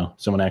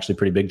 someone actually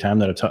pretty big time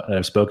that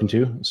I've spoken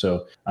to.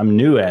 So I'm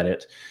new at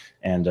it,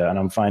 and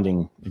I'm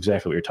finding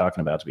exactly what you're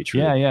talking about to be true.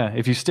 Yeah.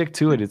 If you stick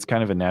to it, it's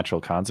kind of a natural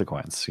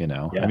consequence,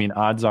 Yeah. I mean,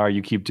 odds are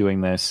you keep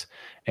doing this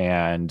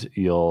and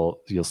you'll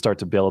start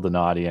to build an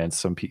audience.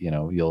 Some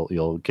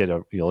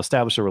you'll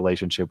establish a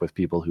relationship with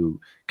people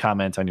who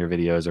comment on your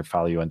videos or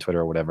follow you on Twitter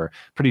or whatever.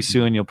 Pretty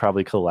soon you'll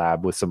probably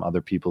collab with some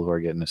other people who are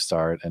getting a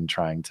start and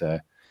trying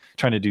to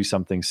do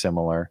something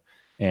similar.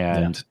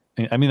 And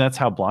I mean, that's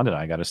how Blonde and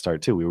I got to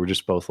start too. We were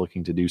just both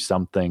looking to do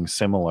something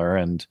similar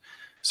and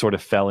sort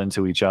of fell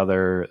into each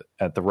other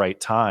at the right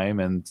time.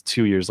 And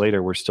 2 years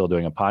later, we're still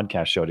doing a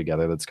podcast show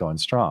together that's going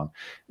strong.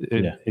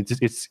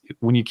 It's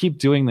when you keep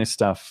doing this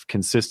stuff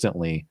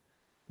consistently,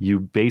 you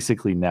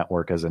basically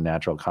network as a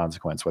natural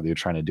consequence, whether you're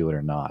trying to do it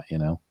or not,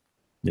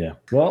 Yeah.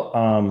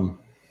 Well,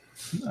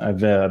 I've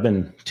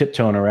been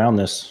tiptoeing around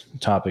this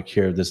topic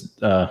here.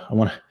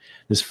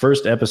 This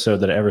first episode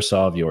that I ever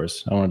saw of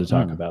yours, I wanted to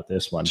talk about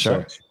this one.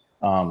 Sure.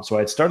 So I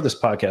had started this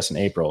podcast in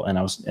April, and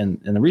and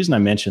the reason I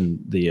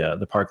mentioned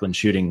the Parkland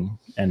shooting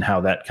and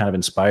how that kind of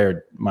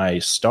inspired my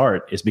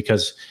start is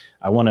because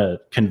I want to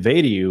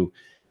convey to you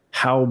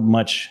how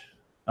much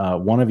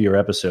one of your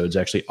episodes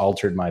actually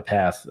altered my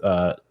path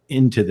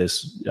into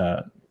this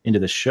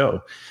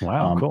show.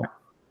 Wow, cool.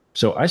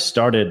 So I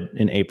started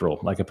in April,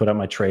 like I put out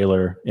my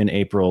trailer in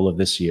April of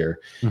this year.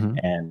 Mm-hmm.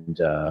 And,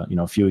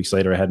 a few weeks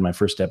later I had my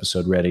first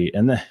episode ready,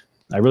 and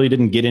I really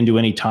didn't get into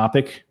any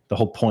topic. The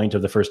whole point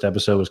of the first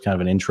episode was kind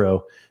of an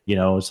intro,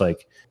 it's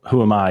like,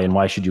 who am I and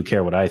why should you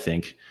care what I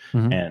think?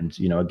 Mm-hmm.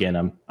 And,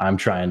 again, I'm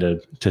trying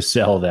to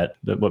sell that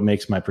what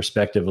makes my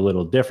perspective a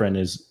little different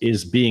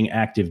is being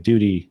active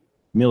duty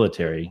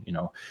military,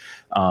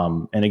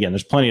 and again,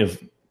 there's plenty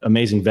of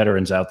amazing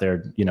veterans out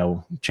there,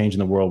 changing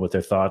the world with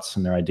their thoughts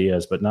and their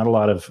ideas, but not a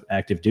lot of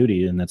active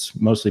duty. And that's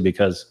mostly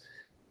because,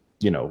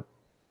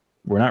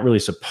 we're not really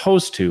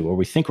supposed to, or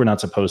we think we're not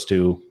supposed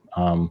to.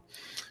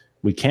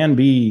 We can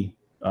be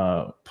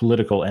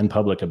political and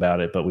public about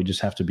it, but we just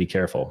have to be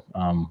careful.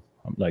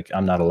 Like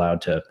I'm not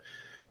allowed to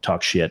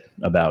talk shit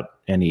about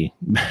any,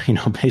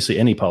 basically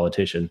any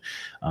politician.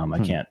 I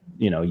can't,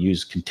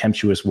 use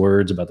contemptuous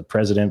words about the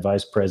president,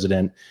 vice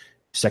president,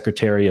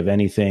 secretary of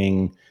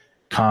anything,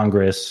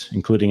 Congress,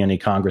 including any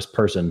Congress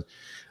person,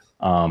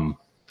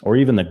 or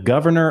even the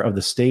governor of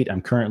the state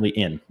I'm currently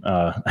in.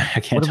 I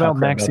can't. What about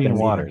Maxine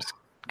Waters?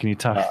 Can you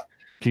talk?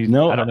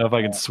 No, I don't know if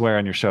I can swear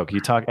on your show. Can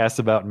you ask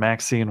about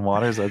Maxine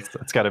Waters?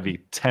 That's got to be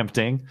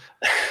tempting.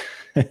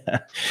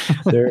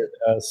 There,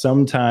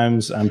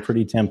 sometimes I'm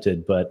pretty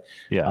tempted, but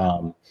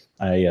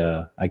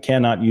I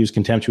cannot use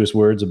contemptuous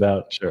words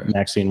about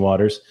Maxine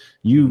Waters.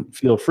 You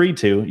feel free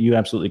to. You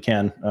absolutely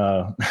can.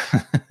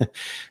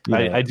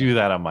 I do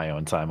that on my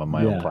own time, on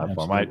my own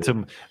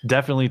platform.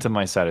 Definitely to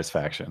my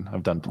satisfaction.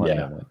 I've done plenty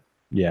of it.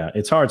 Yeah,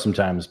 it's hard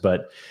sometimes,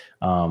 but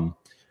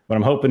what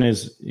I'm hoping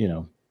is,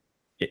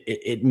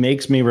 it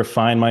makes me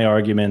refine my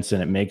arguments,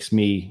 and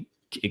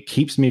it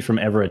keeps me from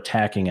ever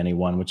attacking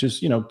anyone, which is,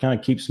 kind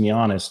of keeps me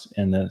honest.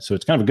 And so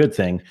it's kind of a good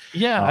thing.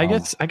 Yeah. I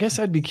guess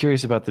I'd be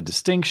curious about the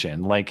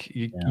distinction. Like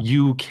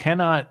you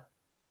cannot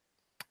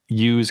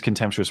use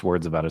contemptuous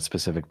words about a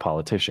specific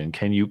politician.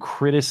 Can you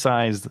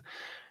criticize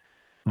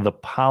the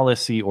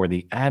policy or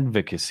the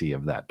advocacy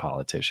of that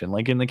politician?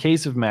 Like in the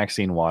case of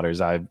Maxine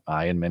Waters, I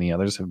and many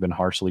others have been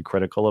harshly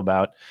critical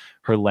about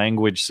her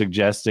language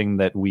suggesting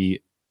that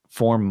we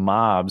form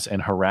mobs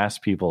and harass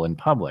people in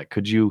public.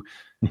 Could you,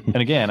 and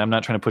again, I'm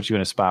not trying to put you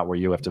in a spot where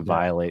you have to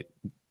violate,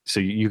 so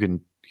you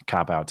can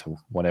cop out to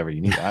whatever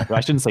you need.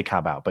 I shouldn't say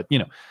cop out, but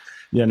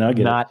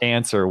not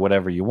answer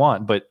whatever you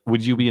want. But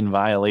would you be in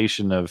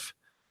violation of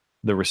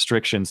the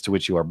restrictions to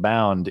which you are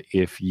bound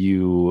if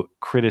you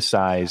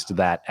criticized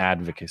that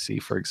advocacy,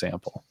 for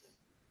example?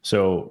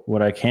 So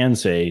what I can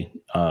say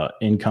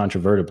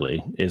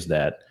incontrovertibly is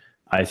that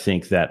I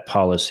think that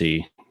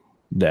policy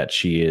that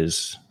she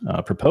is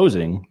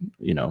proposing,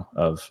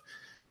 of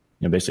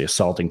basically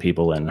assaulting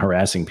people and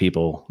harassing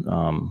people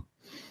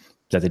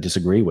that they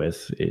disagree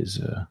with is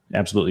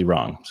absolutely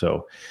wrong.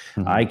 So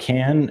I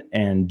can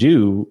and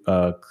do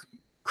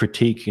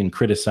critique and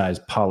criticize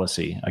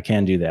policy. I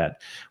can do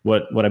that.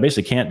 What I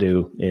basically can't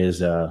do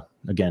is,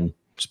 again,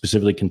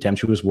 specifically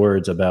contemptuous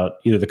words about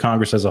either the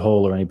Congress as a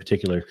whole or any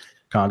particular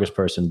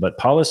congressperson. But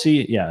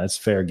policy, that's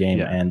fair game.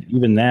 Yeah. And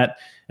even that,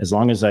 as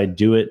long as I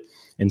do it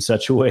in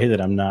such a way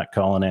that I'm not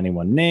calling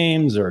anyone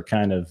names or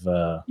kind of,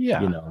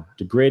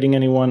 degrading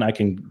anyone, I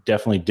can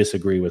definitely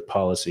disagree with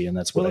policy. And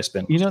that's what I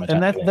spent.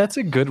 That's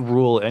a good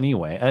rule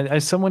anyway.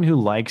 As someone who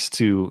likes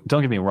to,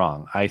 don't get me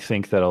wrong, I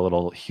think that a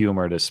little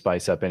humor to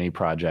spice up any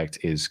project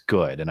is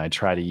good. And I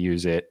try to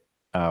use it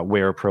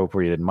where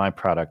appropriate in my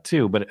product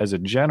too. But as a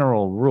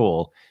general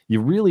rule, you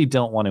really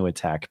don't want to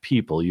attack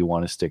people. You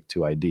want to stick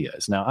to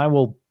ideas. Now, I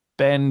will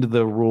bend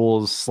the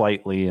rules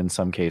slightly in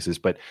some cases,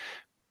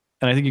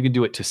 and I think you can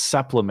do it to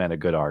supplement a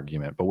good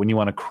argument. But when you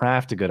want to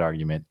craft a good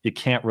argument, you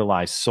can't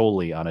rely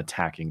solely on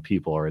attacking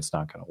people or it's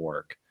not going to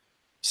work.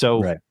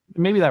 So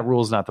maybe that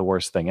rule is not the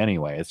worst thing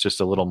anyway. It's just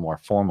a little more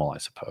formal, I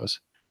suppose.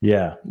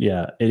 Yeah.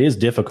 It is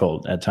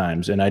difficult at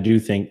times. And I do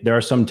think there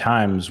are some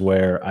times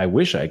where I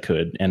wish I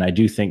could. And I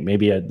do think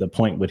maybe the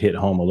point would hit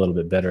home a little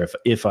bit better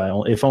if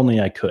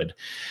only I could.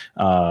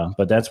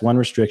 But that's one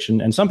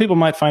restriction. And some people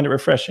might find it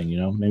refreshing.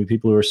 Maybe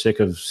people who are sick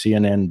of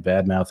CNN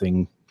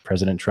bad-mouthing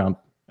President Trump,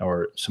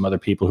 or some other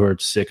people who are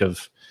sick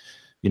of,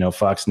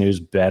 Fox News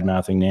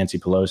bad-mouthing Nancy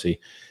Pelosi.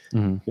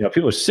 Mm-hmm.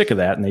 People are sick of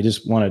that, and they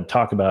just want to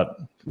talk about,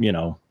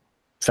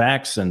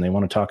 facts, and they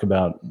want to talk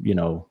about,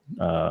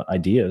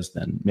 ideas.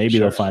 Then maybe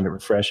they'll find it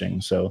refreshing.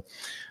 So,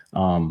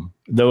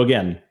 though,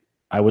 again,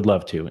 I would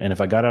love to. And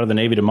if I got out of the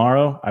Navy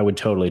tomorrow, I would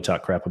totally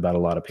talk crap about a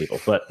lot of people.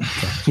 But,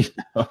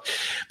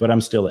 but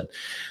I'm still in.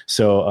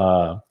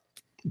 So,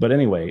 but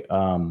anyway.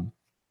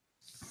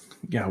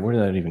 Where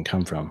did that even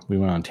come from? We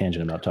went on a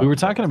tangent about talking. We were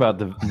talking about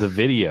the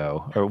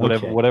video or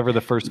whatever the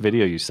first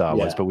video you saw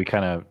was, but we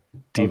kind of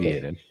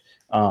deviated.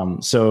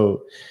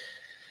 So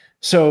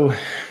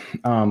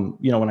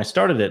when I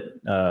started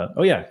it,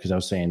 because I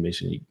was saying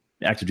basically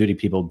active duty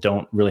people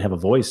don't really have a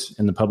voice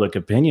in the public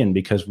opinion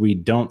because we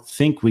don't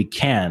think we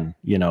can,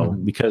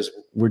 because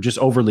we're just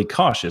overly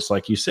cautious.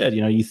 Like you said,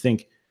 you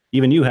think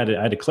even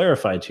I had to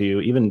clarify to you,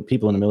 even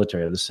people in the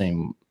military have the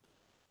same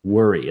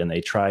worry, and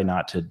they try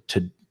not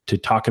to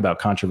talk about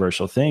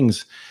controversial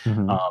things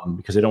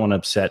because they don't want to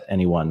upset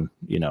anyone,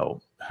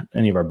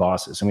 any of our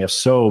bosses. And we have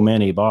so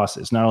many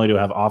bosses. Not only do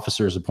I have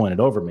officers appointed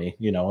over me,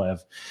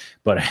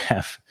 but I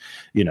have,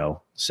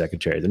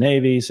 Secretary of the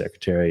Navy,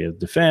 Secretary of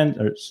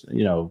Defense,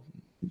 or,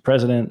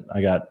 President.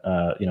 I got,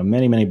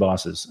 many, many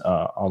bosses,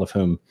 all of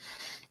whom,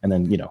 and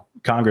then,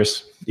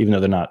 Congress, even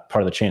though they're not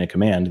part of the chain of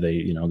command,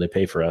 they, they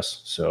pay for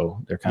us.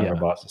 So they're kind of our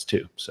bosses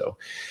too. So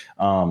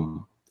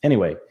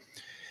anyway,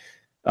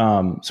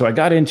 so I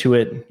got into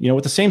it,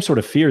 with the same sort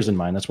of fears in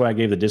mind. That's why I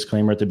gave the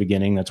disclaimer at the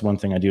beginning. That's one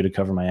thing I do to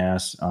cover my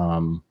ass.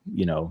 I'm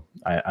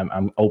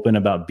open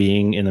about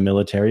being in the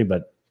military,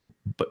 but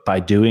by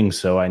doing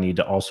so, I need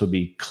to also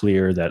be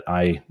clear that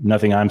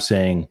nothing I'm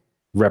saying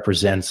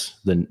represents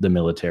the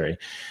military.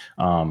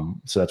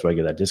 So that's why I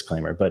give that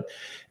disclaimer. But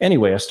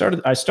anyway, I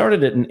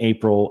started it in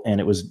April, and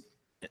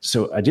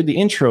so I did the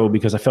intro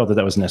because I felt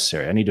that was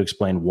necessary. I need to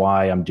explain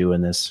why I'm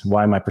doing this,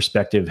 why my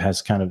perspective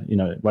has kind of,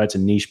 why it's a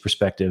niche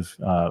perspective,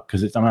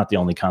 because I'm not the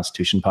only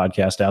Constitution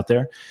podcast out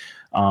there,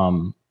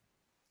 and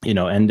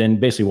then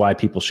basically why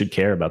people should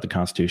care about the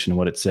Constitution and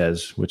what it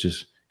says, which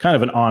is kind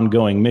of an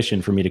ongoing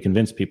mission for me to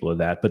convince people of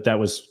that. But that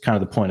was kind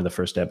of the point of the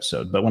first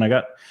episode. But when I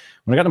got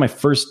to my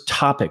first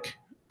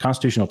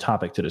constitutional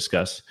topic to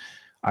discuss,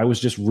 I was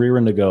just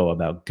rearing to go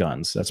about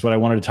guns. That's what I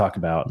wanted to talk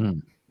about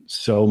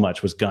so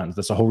much, was guns.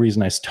 That's the whole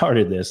reason I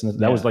started this. And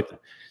that was like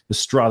the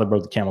straw that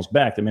broke the camel's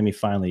back that made me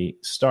finally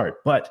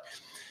start. But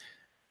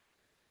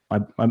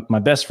my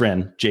best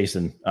friend,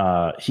 Jason,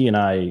 he and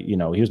I, he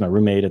was my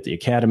roommate at the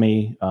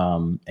academy.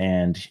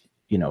 And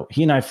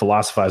he and I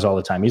philosophize all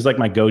the time. He's like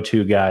my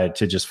go-to guy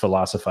to just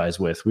philosophize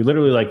with. We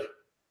literally like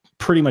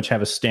pretty much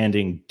have a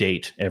standing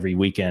date every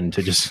weekend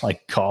to just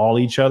like call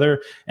each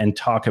other and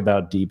talk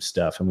about deep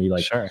stuff. And we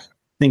like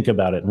think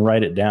about it and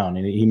write it down.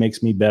 And he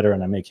makes me better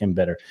and I make him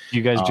better. Do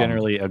you guys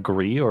generally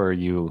agree, or are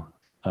you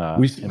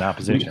in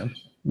opposition?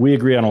 We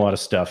agree on a lot of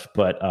stuff,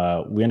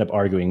 but we end up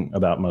arguing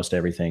about most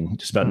everything,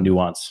 just about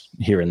nuance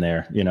here and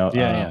there,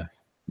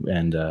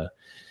 and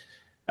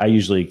I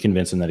usually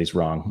convince him that he's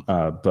wrong.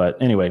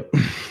 But anyway,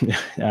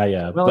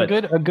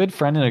 a good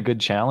friend and a good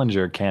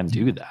challenger can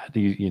do that,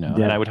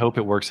 and I would hope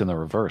it works in the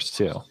reverse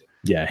too.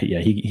 Yeah,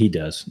 he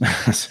does.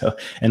 So,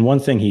 and one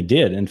thing he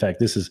did, in fact,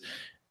 this is,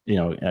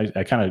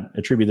 I kind of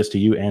attribute this to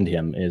you and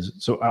him, is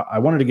so I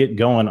wanted to get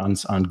going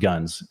on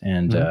guns,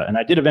 and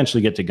I did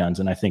eventually get to guns,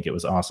 and I think it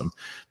was awesome.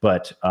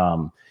 But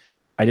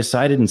I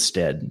decided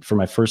instead for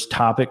my first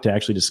topic to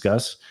actually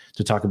discuss,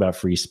 to talk about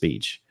free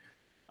speech.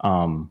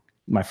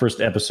 My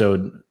first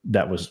episode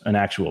that was an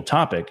actual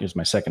topic is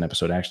my second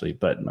episode actually,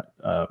 but my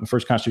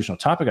first constitutional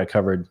topic I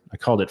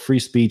called it free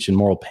speech and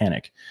moral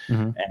panic.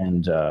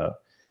 And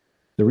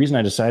the reason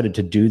I decided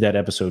to do that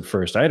episode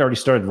first, I had already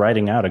started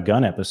writing out a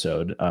gun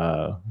episode.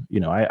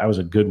 I was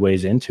a good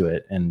ways into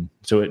it. And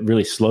so it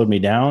really slowed me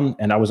down.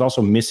 And I was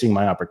also missing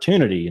my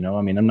opportunity.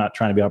 I'm not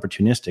trying to be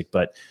opportunistic,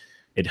 but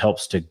it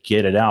helps to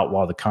get it out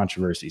while the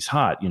controversy's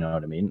hot. You know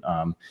what I mean?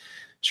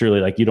 Surely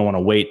like you don't want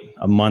to wait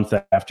a month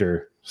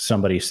after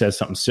somebody says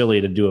something silly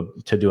to do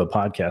a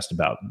podcast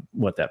about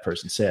what that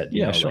person said.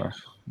 Sure.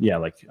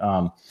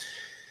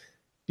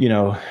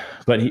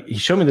 But he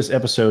showed me this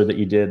episode that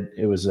you did.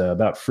 It was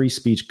about free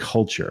speech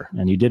culture,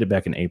 and you did it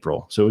back in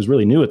April. So it was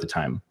really new at the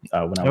time.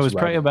 It was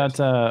probably about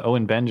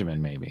Owen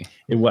Benjamin, maybe.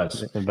 It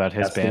was about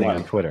his banning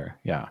on Twitter.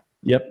 Yeah.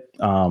 Yep.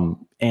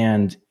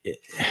 And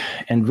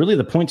really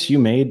the points you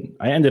made,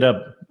 I ended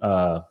up,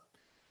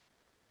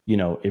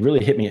 it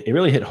really hit me. It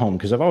really hit home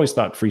because I've always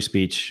thought free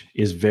speech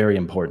is very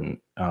important.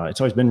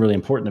 It's always been really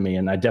important to me,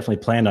 and I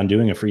definitely planned on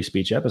doing a free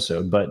speech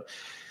episode. But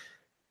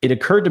it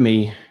occurred to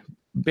me,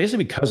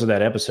 basically because of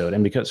that episode,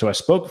 and because I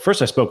spoke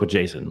with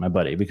Jason, my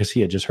buddy, because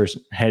he had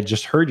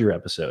just heard your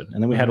episode,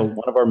 and then we had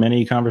one of our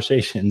many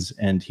conversations,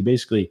 and he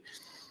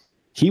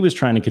was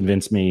trying to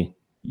convince me,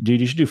 dude,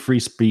 you should do free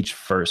speech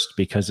first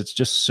because it's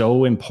just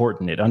so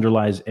important. It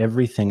underlies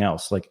everything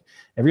else, like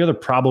every other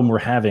problem we're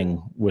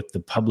having with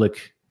the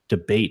public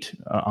debate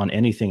on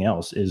anything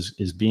else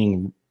is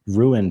being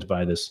ruined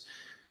by this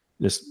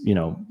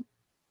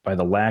by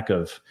the lack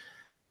of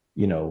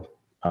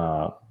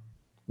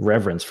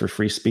reverence for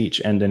free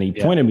speech. And then he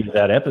pointed me to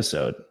that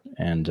episode,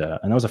 and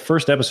that was the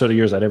first episode of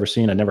yours I'd ever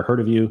seen. I'd never heard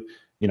of you.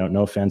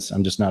 No offense,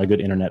 I'm just not a good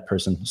internet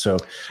person. So,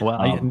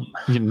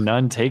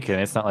 none taken.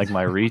 It's not like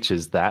my reach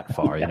is that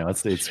far.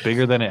 It's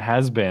bigger than it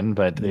has been,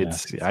 but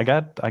I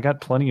got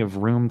plenty of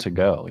room to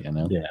go.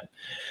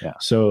 Yeah.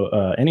 So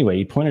anyway,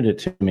 he pointed it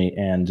to me,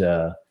 and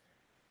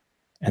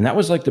that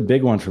was like the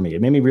big one for me.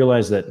 It made me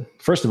realize that,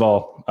 first of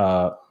all,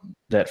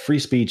 that free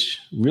speech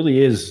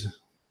really is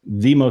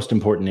the most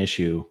important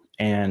issue,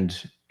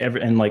 and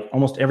like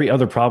almost every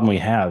other problem we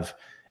have.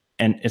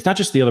 And it's not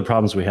just the other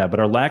problems we have,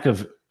 but our lack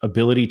of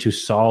ability to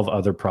solve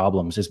other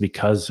problems is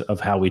because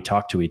of how we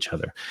talk to each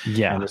other.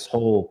 Yeah. And this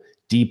whole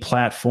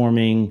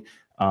deplatforming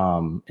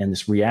and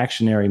this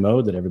reactionary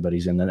mode that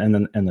everybody's in,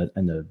 and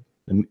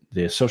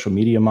the social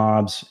media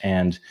mobs.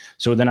 And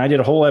so then I did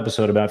a whole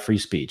episode about free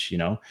speech,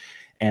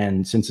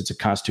 and since it's a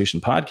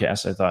Constitution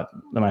podcast, I thought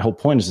that my whole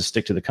point is to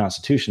stick to the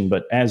Constitution.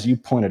 But as you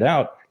pointed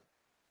out,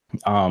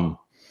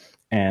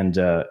 and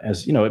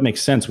as you know, it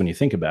makes sense when you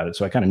think about it.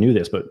 So I kind of knew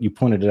this, but you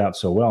pointed it out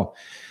so well.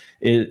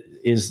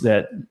 Is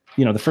that,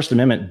 the First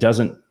Amendment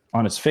doesn't,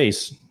 on its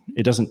face,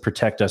 it doesn't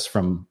protect us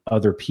from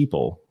other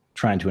people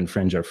trying to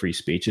infringe our free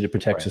speech. It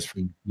protects us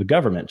from the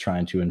government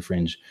trying to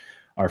infringe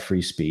our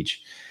free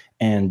speech.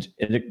 And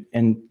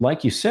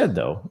like you said,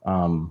 though,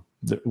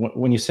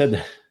 when you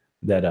said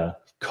that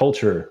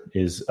culture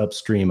is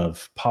upstream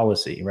of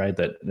policy, right?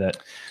 That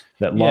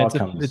law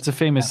comes. It's a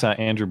famous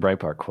Andrew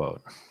Breitbart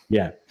quote.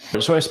 Yeah.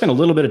 So I spent a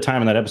little bit of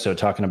time in that episode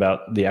talking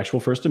about the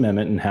actual First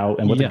Amendment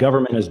and what the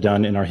government has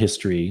done in our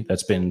history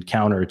that's been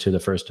counter to the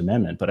First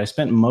Amendment. But I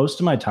spent most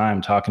of my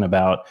time talking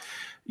about,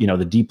 the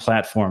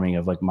deplatforming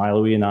of like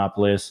Milo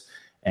Yiannopoulos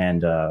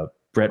and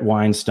Brett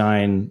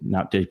Weinstein,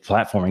 not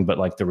deplatforming, but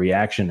like the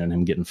reaction and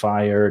him getting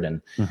fired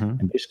and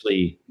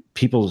basically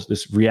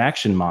this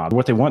reaction mob.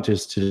 What they want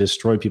is to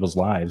destroy people's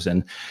lives.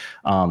 And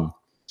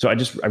so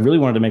I really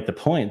wanted to make the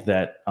point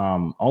that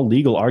all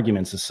legal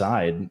arguments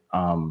aside,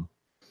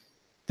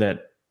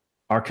 that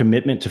our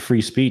commitment to free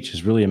speech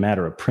is really a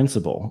matter of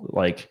principle. It's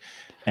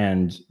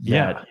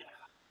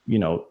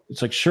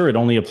like, sure, it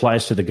only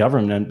applies to the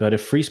government, but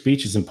if free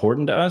speech is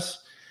important to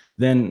us,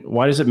 then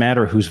why does it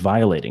matter who's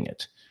violating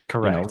it?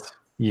 Correct.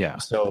 Yeah.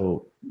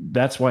 So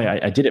that's why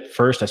I did it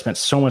first. I spent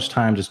so much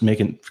time just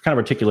kind of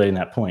articulating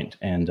that point.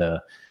 And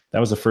that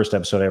was the first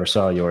episode I ever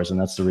saw of yours. And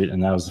that's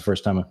and that was the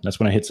first time. That's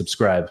when I hit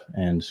subscribe.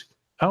 And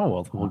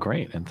oh, well,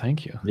 great. And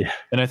thank you. Yeah.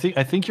 And I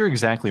think you're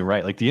exactly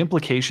right. Like the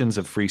implications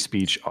of free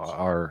speech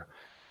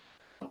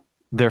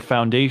they're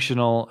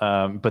foundational,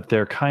 but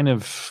they're kind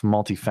of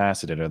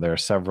multifaceted, or there are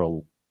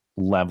several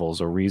levels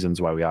or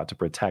reasons why we ought to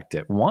protect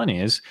it. One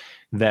is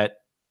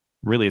that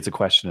really it's a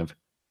question of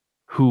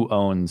who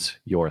owns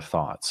your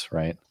thoughts,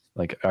 right?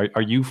 Like,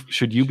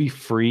 should you be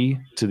free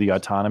to the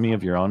autonomy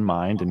of your own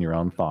mind and your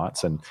own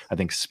thoughts? And I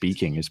think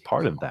speaking is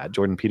part of that.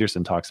 Jordan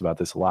Peterson talks about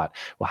this a lot.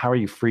 Well, how are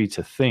you free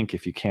to think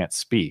if you can't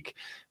speak?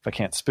 If I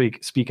can't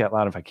speak out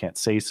loud, if I can't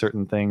say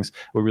certain things,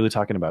 we're really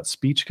talking about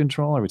speech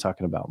control? Are we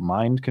talking about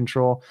mind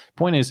control?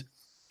 Point is,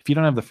 if you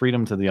don't have the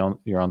freedom to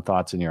your own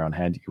thoughts in your own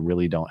head, you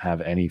really don't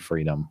have any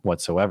freedom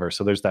whatsoever.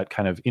 So there's that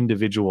kind of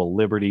individual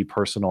liberty,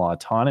 personal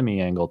autonomy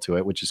angle to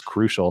it, which is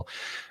crucial.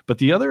 But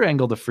the other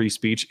angle to free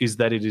speech is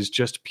that it is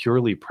just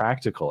purely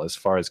practical as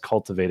far as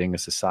cultivating a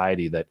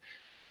society that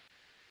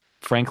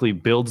frankly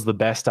builds the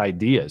best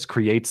ideas,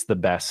 creates the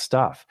best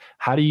stuff.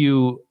 How do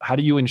you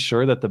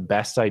ensure that the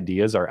best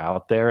ideas are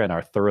out there and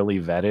are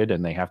thoroughly vetted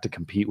and they have to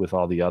compete with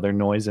all the other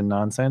noise and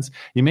nonsense?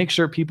 You make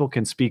sure people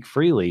can speak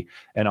freely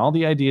and all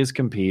the ideas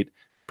compete.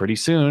 Pretty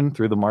soon,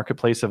 through the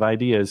marketplace of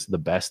ideas, the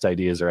best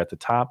ideas are at the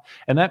top.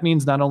 And that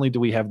means not only do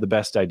we have the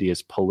best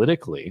ideas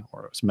politically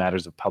or as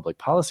matters of public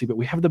policy, but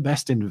we have the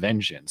best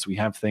inventions. We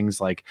have things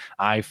like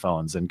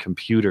iPhones and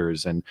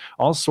computers and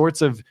all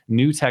sorts of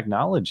new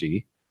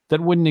technology that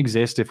wouldn't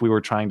exist if we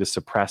were trying to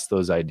suppress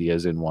those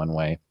ideas in one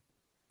way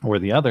or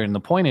the other. And the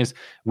point is,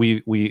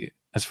 we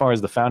as far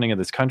as the founding of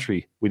this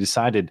country, we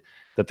decided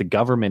that the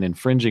government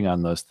infringing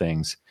on those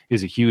things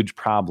is a huge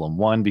problem.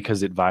 One,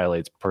 because it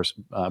violates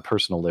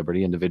personal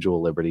liberty,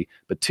 individual liberty.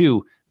 But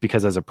two,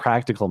 because as a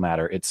practical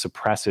matter, it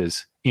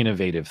suppresses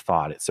innovative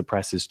thought. It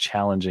suppresses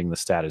challenging the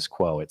status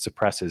quo. It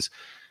suppresses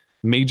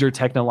major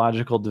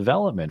technological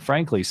development,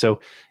 frankly. So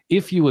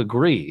if you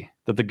agree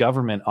that the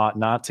government ought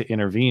not to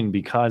intervene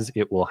because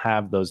it will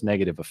have those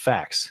negative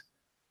effects,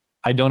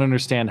 I don't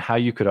understand how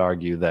you could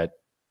argue that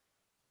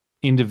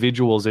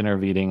individuals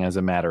intervening as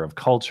a matter of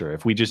culture,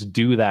 if we just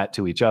do that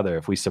to each other,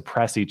 if we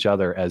suppress each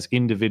other as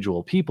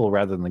individual people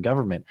rather than the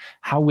government,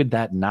 how would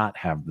that not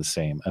have the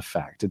same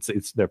effect?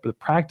 They're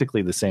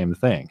practically the same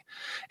thing.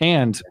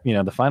 And,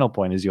 the final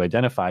point is you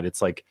identified,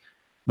 it's like,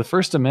 the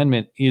First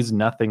Amendment is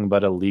nothing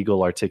but a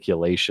legal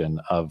articulation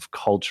of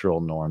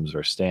cultural norms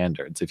or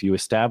standards. If you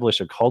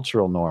establish a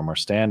cultural norm or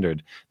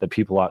standard that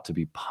people ought to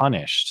be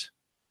punished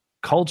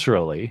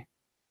culturally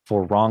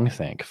for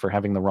wrongthink, for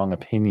having the wrong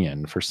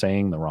opinion, for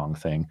saying the wrong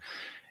thing,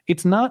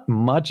 it's not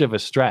much of a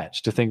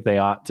stretch to think they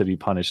ought to be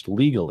punished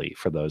legally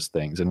for those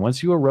things. And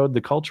once you erode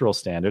the cultural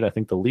standard, I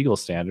think the legal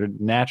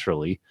standard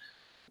naturally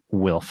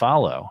will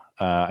follow.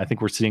 I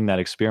think we're seeing that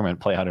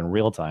experiment play out in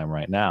real time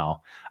right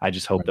now. I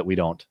just hope that we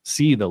don't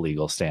see the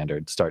legal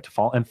standard start to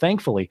fall. And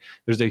thankfully,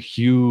 there's a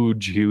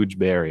huge, huge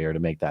barrier to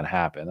make that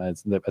happen.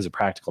 As a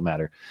practical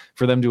matter,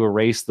 for them to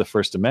erase the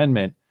First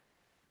Amendment,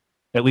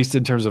 at least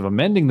in terms of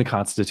amending the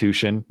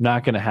Constitution,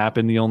 not going to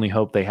happen. The only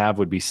hope they have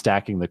would be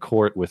stacking the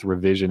court with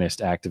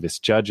revisionist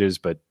activist judges.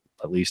 But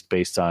at least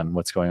based on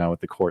what's going on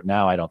with the court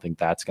now, I don't think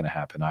that's going to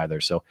happen either.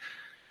 So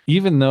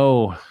even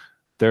though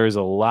there is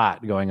a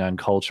lot going on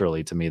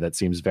culturally to me that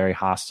seems very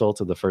hostile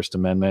to the First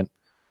Amendment,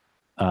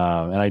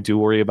 and I do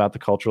worry about the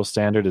cultural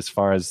standard as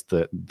far as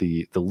the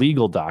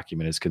legal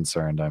document is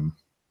concerned. I'm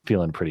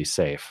feeling pretty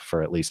safe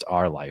for at least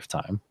our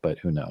lifetime, but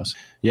who knows?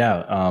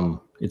 Yeah,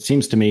 it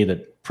seems to me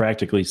that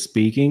practically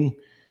speaking,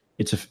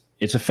 it's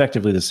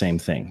effectively the same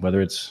thing.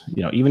 Whether it's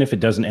even if it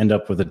doesn't end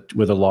up with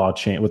the law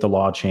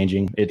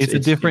changing, it's a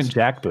different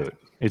jackboot.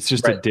 It's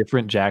just a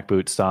different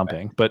jackboot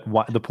stomping. Right.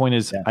 But the point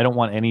is, I don't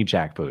want any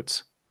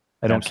jackboots.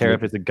 I don't care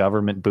if it's a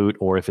government boot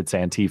or if it's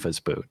Antifa's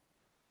boot.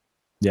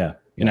 Yeah.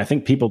 And I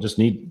think people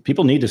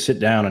need to sit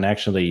down and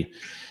actually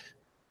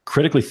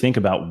critically think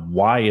about,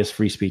 why is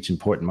free speech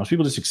important? Most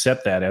people just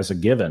accept that as a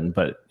given,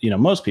 but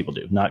most people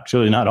do.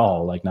 Not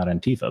all, like not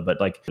Antifa, but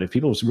like if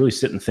people really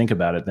sit and think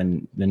about it,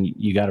 then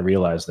you got to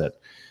realize that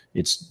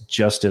it's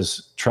just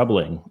as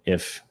troubling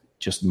if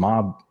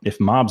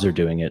mobs are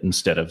doing it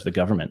instead of the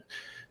government.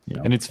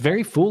 And it's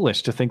very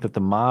foolish to think that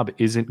the mob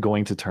isn't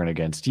going to turn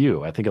against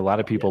you. I think a lot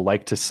of people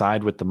like to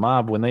side with the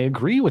mob when they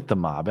agree with the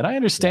mob. And I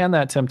understand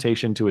that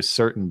temptation to a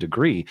certain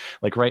degree.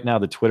 Like right now,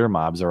 the Twitter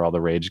mobs are all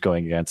the rage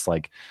going against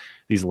like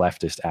these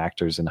leftist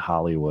actors in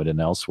Hollywood and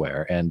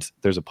elsewhere. And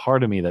there's a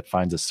part of me that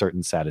finds a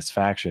certain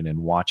satisfaction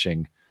in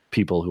watching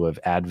people who have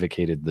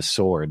advocated the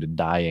sword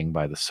dying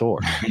by the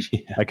sword.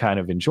 I kind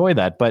of enjoy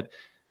that. But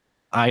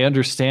I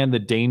understand the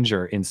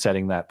danger in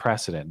setting that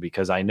precedent,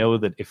 because I know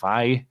that if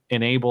I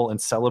enable and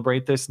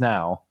celebrate this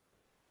now,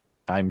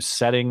 I'm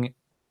setting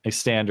a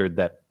standard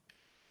that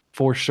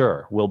for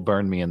sure will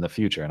burn me in the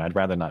future. And I'd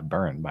rather not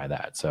burn by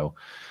that. So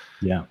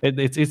yeah,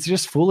 it's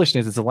just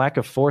foolishness. It's a lack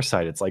of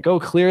foresight. It's like, oh,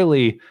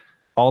 clearly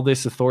all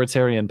this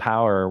authoritarian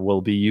power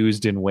will be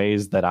used in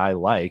ways that I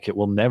like. It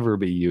will never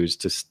be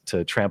used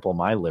to trample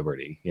my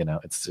liberty.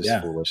 It's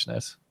just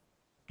foolishness.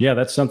 Yeah,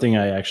 that's something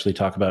I actually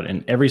talk about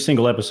in every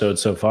single episode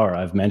so far.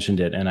 I've mentioned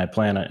it, and I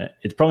plan on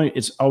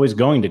it's always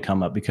going to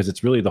come up because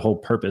it's really the whole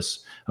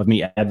purpose of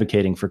me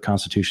advocating for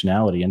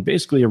constitutionality and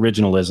basically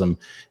originalism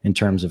in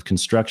terms of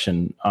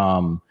construction.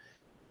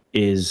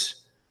 Is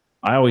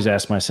I always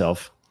ask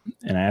myself,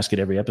 and I ask it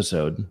every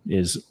episode,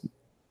 is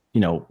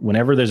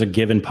whenever there's a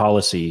given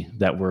policy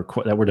that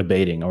we're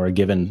debating or a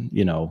given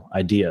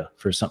idea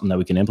for something that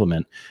we can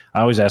implement, I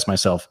always ask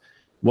myself,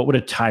 what would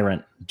a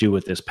tyrant do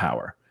with this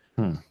power?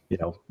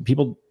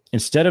 People,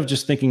 instead of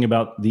just thinking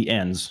about the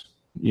ends,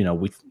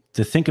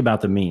 to think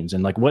about the means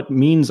and like what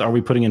means are we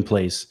putting in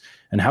place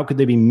and how could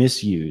they be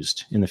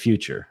misused in the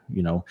future?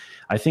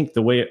 I think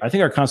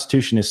our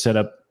Constitution is set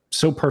up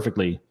so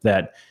perfectly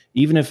that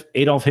even if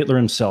Adolf Hitler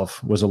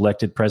himself was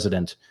elected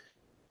president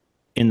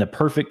in the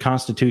perfect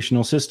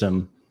constitutional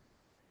system,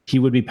 he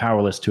would be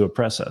powerless to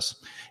oppress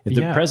us. If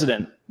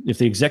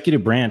the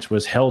executive branch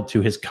was held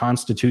to his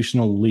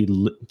constitutionally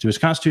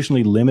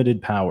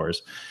limited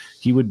powers,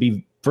 he would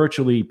be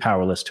virtually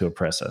powerless to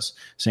oppress us.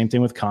 Same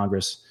thing with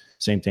Congress,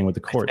 same thing with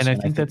the courts. And I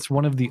think that's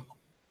one of the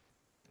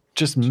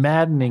just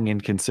maddening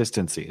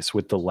inconsistencies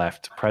with the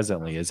left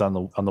presently is on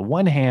the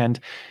one hand,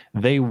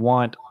 they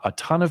want a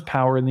ton of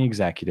power in the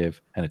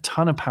executive and a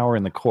ton of power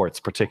in the courts,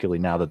 particularly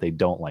now that they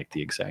don't like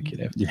the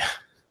executive. Yeah.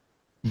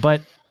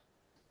 But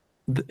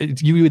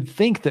you would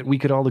think that we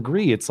could all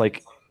agree. It's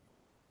like,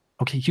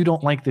 okay, you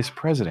don't like this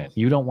president.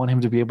 You don't want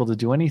him to be able to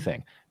do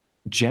anything.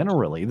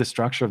 Generally, the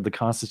structure of the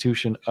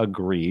Constitution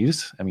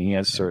agrees. I mean, he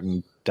has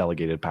certain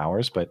delegated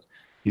powers, but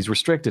he's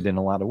restricted in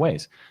a lot of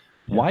ways.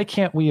 Yeah. Why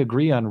can't we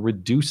agree on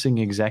reducing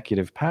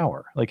executive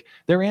power? Like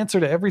their answer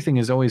to everything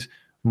is always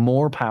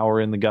more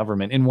power in the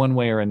government in one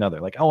way or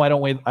another. Like, oh, I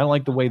don't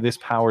like the way this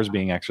power is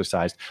being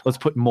exercised. Let's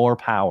put more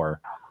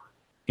power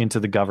into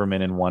the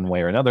government in one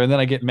way or another. And then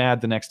I get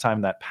mad the next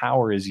time that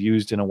power is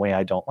used in a way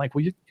I don't like.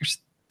 Well, you're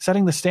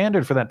setting the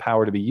standard for that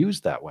power to be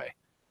used that way.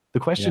 The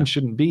question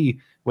shouldn't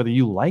be whether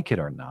you like it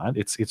or not.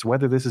 It's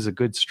whether this is a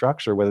good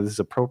structure, whether this is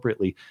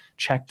appropriately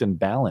checked and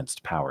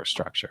balanced power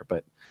structure.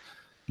 But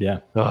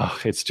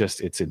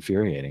it's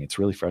infuriating. It's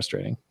really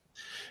frustrating.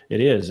 It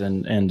is,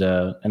 and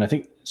I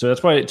think so.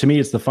 That's why, to me,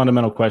 it's the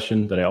fundamental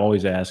question that I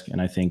always ask, and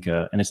I think,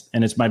 and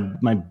it's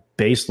my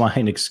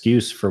baseline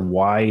excuse for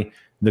why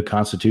the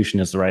Constitution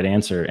is the right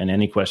answer in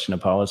any question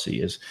of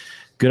policy. Is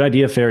good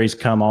idea fairies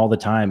come all the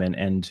time,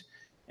 and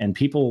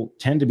people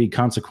tend to be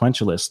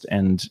consequentialist,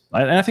 and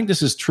I think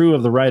this is true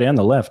of the right and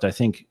the left. I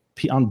think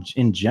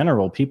in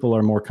general, people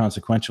are more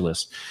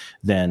consequentialist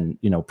than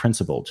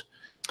principled.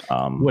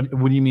 What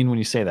do you mean when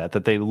you say that?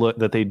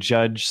 That they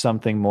judge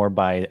something more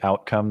by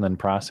outcome than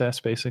process,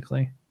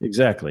 basically?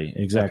 Exactly.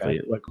 Okay.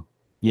 Like,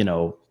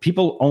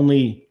 people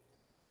only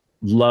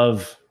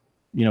love,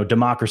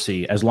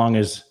 democracy as long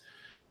as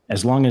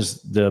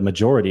the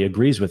majority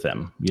agrees with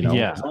them.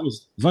 As long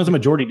as the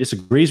majority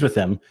disagrees with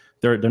them,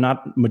 they're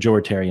not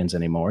majoritarians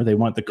anymore. They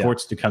want the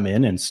courts to come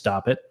in and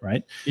stop it,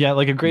 right? Yeah,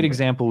 like a great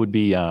example would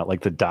be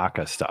like the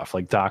DACA stuff.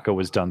 Like DACA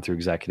was done through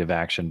executive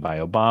action by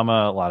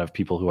Obama. A lot of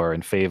people who are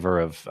in favor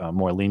of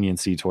more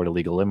leniency toward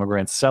illegal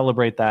immigrants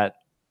celebrate that.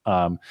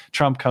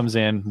 Trump comes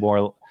in,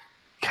 more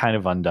kind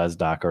of undoes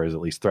DACA, or is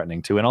at least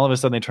threatening to. And all of a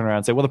sudden they turn around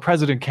and say, well, the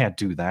president can't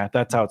do that.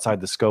 That's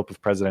outside the scope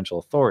of presidential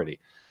authority.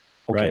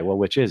 Okay, right. Well,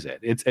 which is it?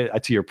 It's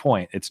to your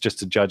point, it's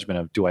just a judgment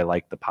of, do I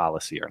like the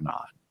policy or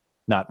not?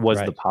 Not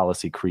was the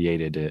policy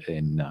created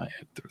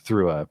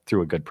through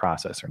a good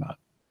process or not?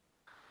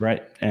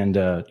 Right. And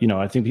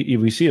I think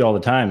we see it all the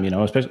time.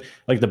 Especially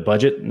like the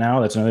budget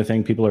now. That's another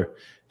thing. People are.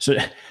 So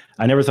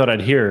I never thought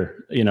I'd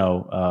hear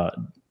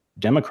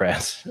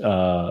Democrats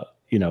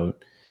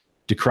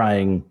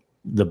decrying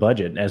the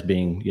budget as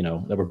being,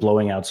 that we're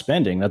blowing out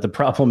spending, that the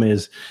problem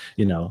is,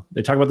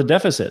 they talk about the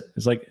deficit.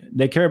 It's like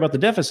they care about the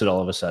deficit all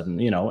of a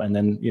sudden, and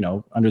then,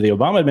 under the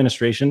Obama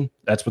administration,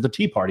 that's what the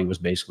Tea Party was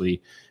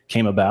basically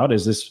came about,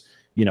 is this,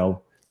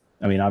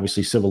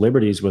 obviously civil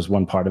liberties was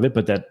one part of it,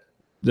 but that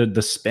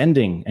the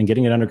spending and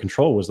getting it under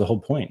control was the whole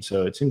point.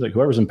 So it seems like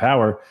whoever's in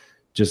power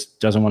just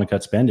doesn't want to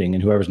cut spending,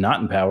 and whoever's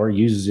not in power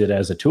uses it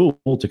as a tool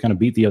to kind of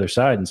beat the other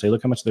side and say,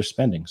 look how much they're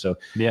spending. So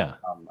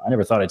I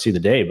never thought I'd see the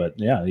day, but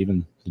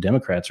even the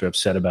Democrats are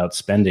upset about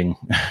spending,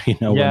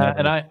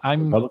 and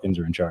I'm Republicans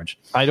are in charge.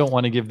 I don't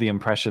want to give the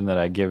impression that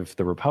I give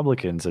the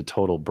Republicans a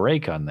total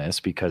break on this,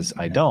 because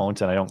I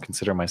don't, and I don't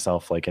consider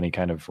myself like any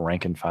kind of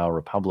rank and file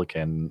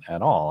Republican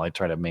at all. I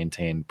try to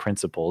maintain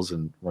principles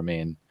and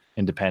remain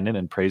independent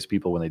and praise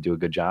people when they do a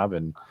good job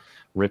and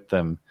rip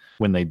them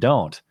when they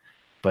don't.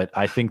 But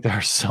I think there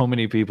are so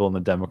many people in the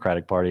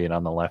Democratic Party and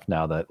on the left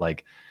now that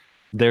like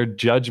their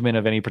judgment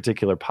of any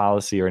particular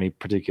policy or any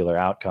particular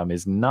outcome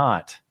is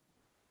not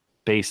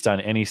based on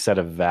any set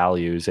of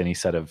values, any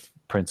set of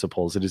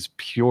principles. It is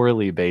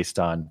purely based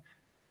on,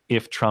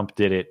 if Trump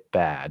did it,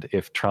 bad.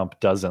 If Trump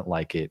doesn't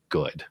like it,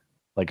 good.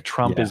 Like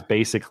Trump is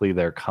basically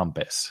their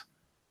compass,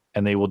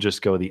 and they will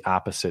just go the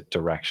opposite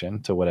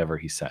direction to whatever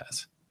he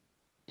says.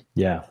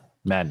 Yeah.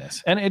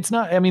 Madness. And it's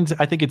not, I mean,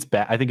 I think it's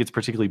bad. I think it's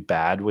particularly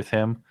bad with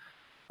him.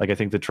 Like, I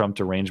think the Trump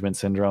derangement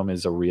syndrome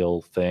is a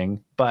real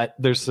thing, but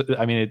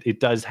it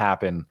does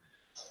happen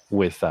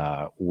with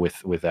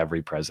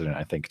every president,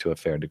 I think, to a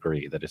fair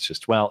degree, that it's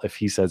just, well, if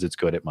he says it's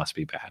good, it must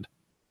be bad.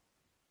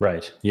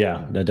 Right.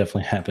 Yeah, that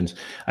definitely happens.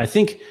 I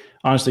think,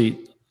 honestly,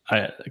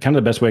 kind of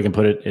the best way I can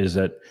put it is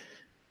that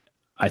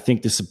I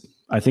think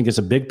it's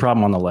a big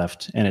problem on the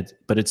left,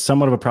 but it's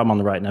somewhat of a problem on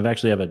the right. And I've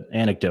actually have an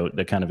anecdote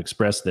that kind of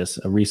expressed this,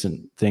 a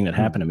recent thing that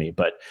happened to me.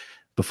 But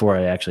before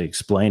I actually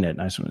explain it,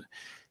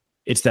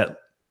 it's that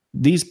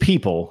these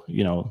people,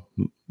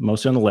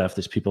 mostly on the left,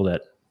 there's people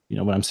that,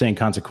 when I'm saying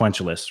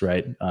consequentialists,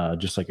 right?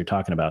 Just like you're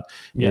talking about,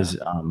 is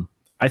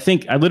I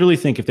literally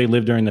think if they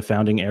lived during the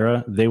founding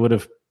era, they would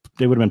have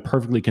been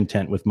perfectly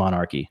content with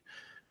monarchy.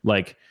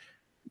 Like,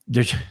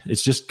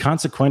 it's just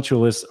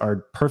consequentialists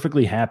are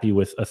perfectly happy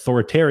with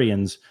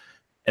authoritarians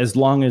as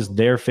long as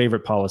their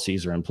favorite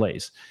policies are in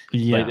place.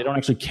 Yeah. Like, they don't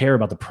actually care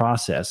about the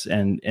process,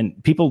 and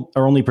people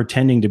are only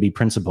pretending to be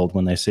principled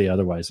when they say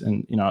otherwise.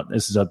 And,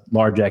 this is a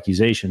large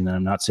accusation, and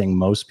I'm not saying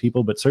most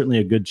people, but certainly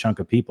a good chunk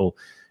of people,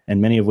 and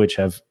many of which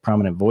have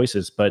prominent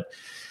voices. But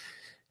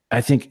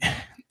I think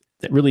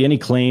that really any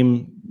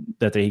claim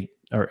that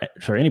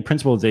any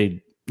principle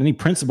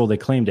they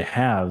claim to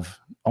have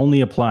only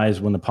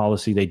applies when the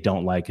policy they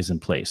don't like is in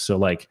place. So,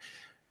 like,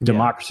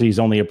 democracy is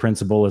only a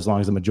principle as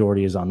long as the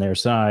majority is on their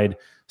side.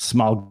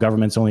 Small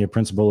government's only a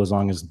principle as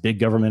long as big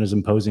government is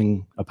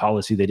imposing a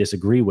policy they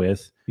disagree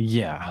with.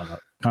 Yeah.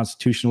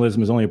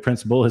 Constitutionalism is only a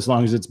principle as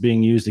long as it's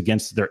being used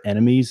against their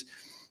enemies.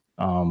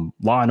 Law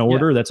and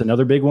order, that's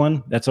another big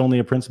one. That's only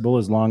a principle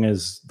as long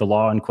as the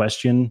law in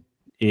question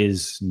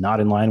is not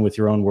in line with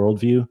your own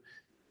worldview.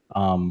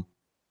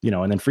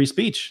 And then free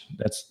speech,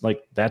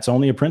 that's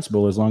only a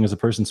principle as long as the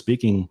person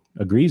speaking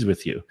agrees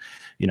with you,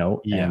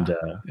 But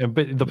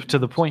to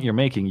the point you're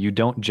making, you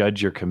don't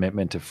judge your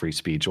commitment to free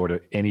speech or to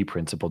any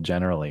principle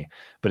generally.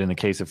 But in the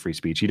case of free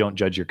speech, you don't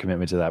judge your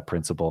commitment to that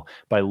principle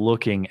by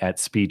looking at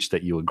speech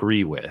that you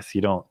agree with.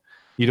 You don't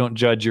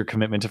judge your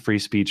commitment to free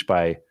speech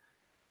by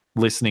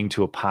listening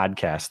to a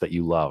podcast that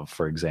you love,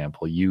 for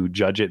example. You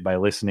judge it by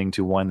listening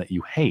to one that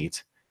you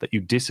hate, that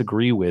you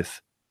disagree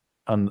with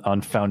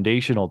on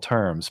foundational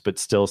terms, but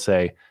still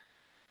say,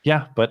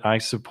 yeah, but I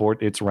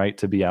support its right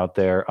to be out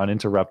there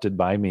uninterrupted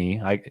by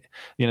me.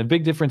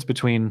 Big difference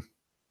between,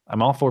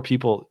 I'm all for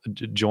people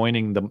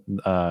joining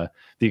the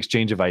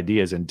exchange of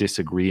ideas and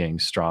disagreeing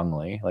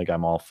strongly. Like,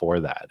 I'm all for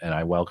that, and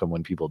I welcome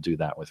when people do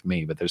that with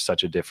me. But there's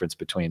such a difference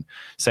between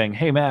saying,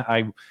 hey, Matt,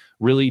 I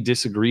really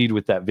disagreed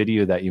with that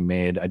video that you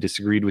made. I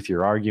disagreed with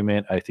your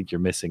argument. I think you're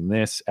missing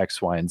this,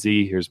 X, Y, and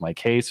Z. Here's my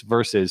case.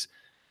 Versus,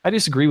 I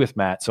disagree with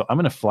Matt, so I'm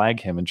going to flag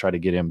him and try to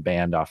get him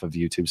banned off of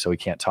YouTube so he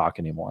can't talk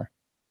anymore.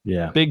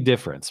 Yeah. Big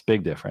difference.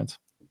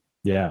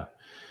 Yeah.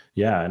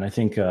 Yeah. And I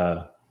think,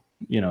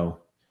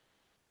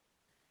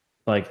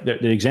 like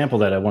the example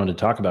that I wanted to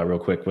talk about real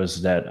quick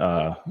was that,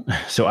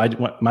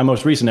 my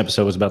most recent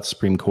episode was about the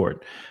Supreme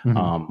Court.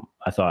 Mm-hmm.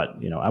 I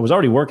thought, I was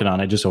already working on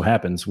it. It just so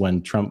happens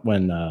when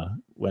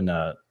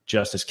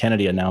Justice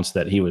Kennedy announced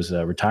that he was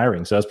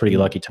retiring. So that was pretty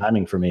lucky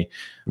timing for me.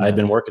 Yeah. I had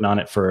been working on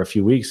it for a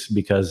few weeks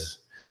because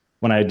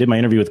when I did my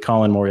interview with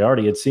Colin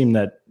Moriarty, it seemed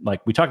that, like,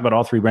 we talked about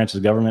all three branches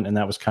of government, and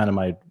that was kind of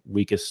my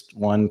weakest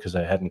one because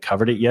I hadn't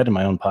covered it yet in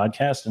my own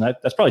podcast. And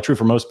that's probably true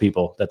for most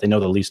people, that they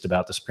know the least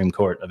about the Supreme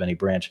Court of any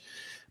branch.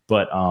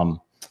 But so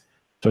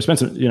I spent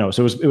some,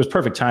 so it was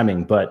perfect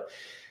timing. But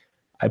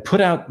I put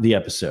out the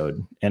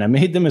episode, and I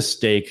made the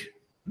mistake.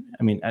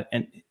 I mean,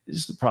 and this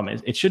is the problem.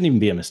 It shouldn't even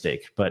be a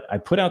mistake. But I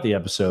put out the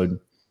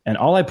episode, and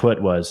all I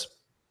put was,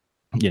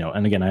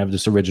 and again, I have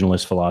this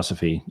originalist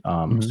philosophy.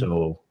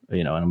 So,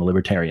 and I'm a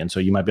libertarian,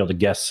 so you might be able to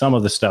guess some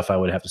of the stuff I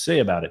would have to say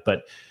about it.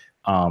 But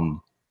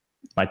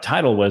my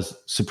title was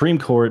Supreme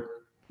Court,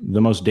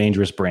 the most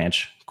dangerous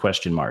branch, ? All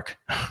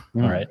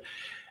right.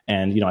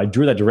 And, I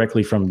drew that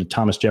directly from the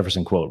Thomas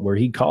Jefferson quote, where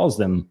he calls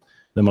them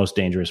the most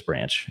dangerous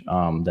branch,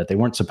 that they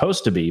weren't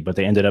supposed to be, but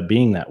they ended up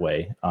being that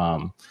way.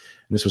 And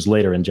this was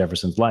later in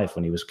Jefferson's life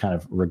when he was kind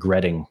of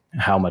regretting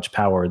how much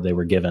power they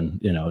were given,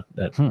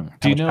 that.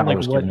 Do you know,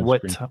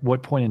 like,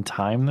 what point in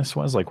time this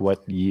was? Like,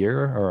 what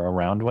year or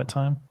around what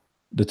time?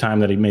 The time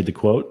that he made the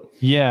quote?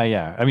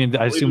 Yeah. I mean,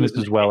 I assume this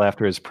was well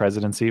after his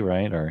presidency,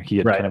 right? Or he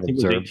had kind of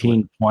observed. I think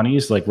it was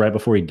 1820s, like right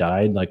before he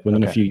died, like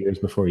within a few years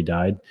before he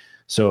died.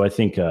 So I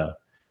think, so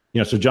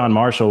John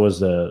Marshall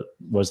was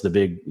the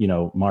big,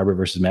 Marbury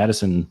versus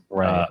Madison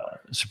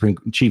Supreme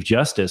Chief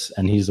Justice,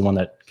 and he's the one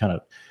that kind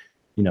of,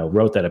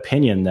 wrote that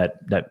opinion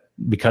that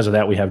because of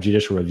that we have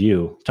judicial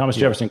review. Thomas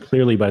Jefferson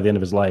clearly by the end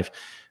of his life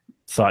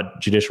thought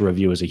judicial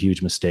review was a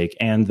huge mistake,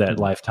 and that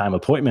lifetime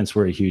appointments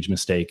were a huge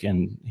mistake.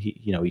 And he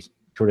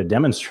sort of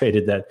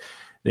demonstrated that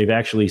they've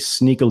actually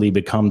sneakily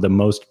become the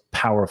most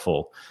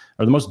powerful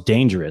or the most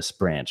dangerous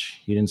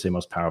branch. He didn't say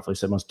most powerful, he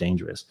said most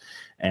dangerous.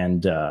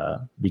 And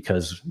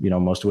because,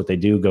 most of what they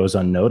do goes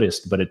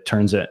unnoticed, but it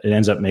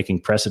ends up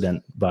making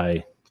precedent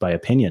by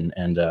opinion.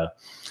 And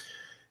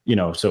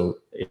so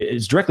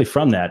it's directly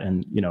from that.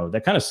 And,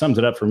 that kind of sums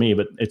it up for me,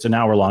 but it's an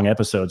hour-long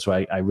episode. So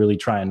I really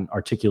try and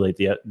articulate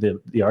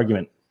the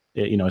argument,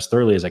 as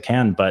thoroughly as I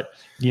can. But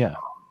yeah,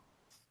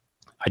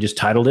 I just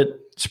titled it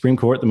Supreme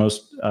Court, the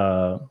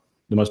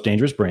most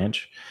dangerous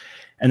branch.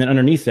 And then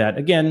underneath that,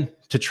 again,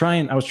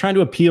 I was trying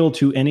to appeal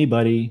to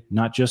anybody,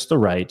 not just the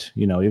right,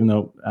 even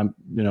though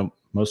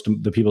most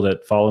of the people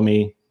that follow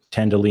me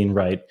tend to lean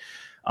right.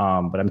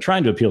 But I'm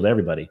trying to appeal to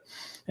everybody.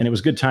 And it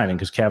was good timing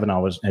because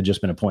Kavanaugh had just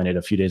been appointed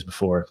a few days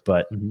before.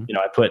 But,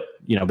 I put,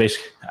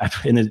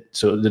 basically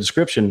the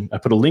description, I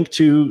put a link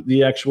to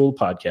the actual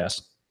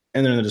podcast.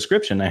 And then in the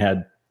description, I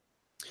had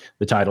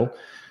the title,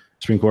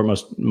 Supreme Court,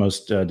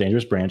 most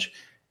dangerous branch.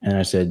 And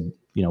I said,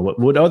 what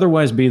would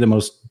otherwise be the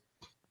most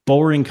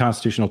boring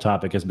constitutional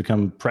topic has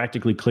become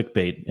practically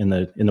clickbait in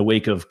the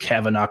wake of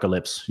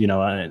Kavanaughcalypse.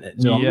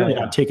 I'm really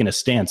not taking a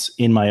stance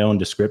in my own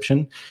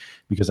description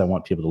because I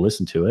want people to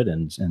listen to it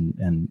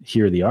and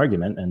hear the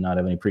argument and not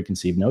have any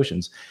preconceived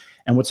notions.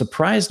 And what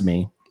surprised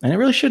me, and it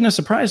really shouldn't have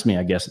surprised me,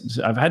 I guess,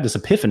 I've had this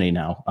epiphany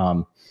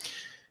now,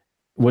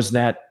 was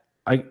that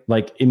I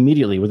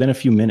immediately within a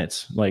few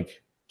minutes,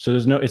 so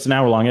it's an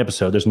hour-long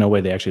episode. There's no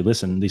way they actually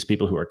listen, these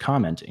people who are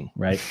commenting,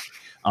 right?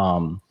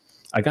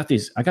 I got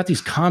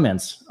these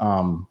comments,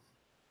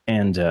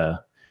 and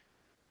what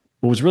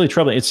was really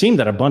troubling, it seemed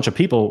that a bunch of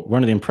people were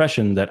under the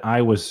impression that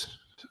I was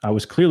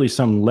clearly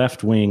some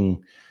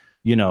left-wing,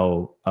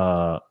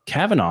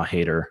 Kavanaugh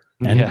hater,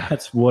 and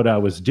that's what I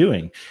was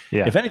doing.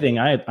 Yeah. If anything,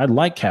 I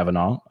like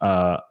Kavanaugh.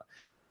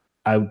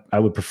 I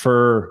would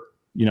prefer,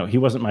 he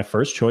wasn't my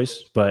first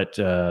choice, but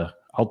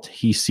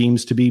he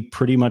seems to be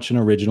pretty much an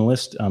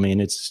originalist. I mean,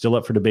 it's still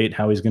up for debate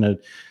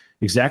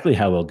exactly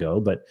how he'll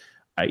go, but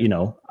I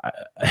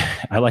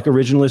like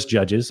originalist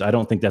judges. I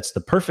don't think that's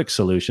the perfect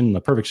solution.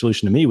 The perfect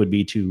solution to me would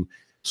be to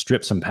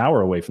strip some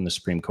power away from the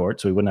Supreme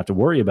Court so we wouldn't have to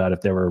worry about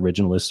if there were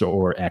originalists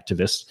or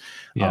activists.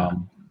 Yeah.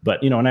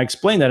 But, and I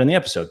explained that in the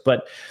episode,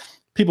 but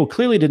people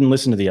clearly didn't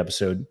listen to the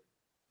episode.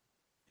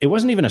 It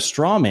wasn't even a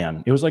straw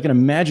man. It was like an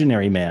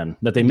imaginary man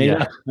that they made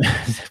up.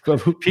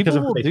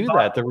 People will do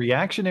that. The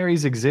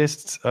reactionaries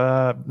exist,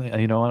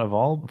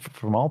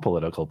 from all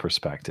political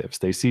perspectives.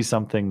 They see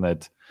something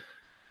that,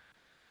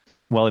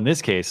 well, in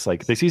this case,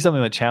 they see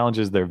something that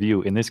challenges their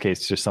view. In this case,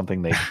 it's just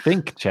something they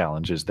think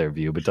challenges their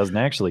view, but doesn't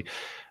actually.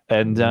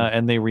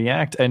 And they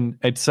react. And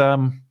it's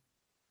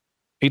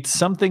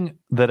something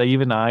that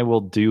even I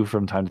will do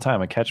from time to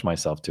time. I catch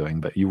myself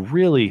doing, but you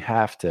really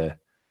have to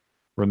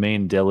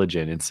remain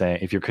diligent in saying,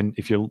 if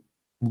you're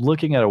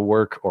looking at a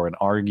work or an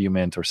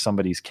argument or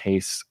somebody's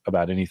case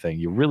about anything,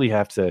 you really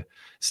have to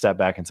step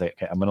back and say,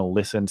 okay, I'm going to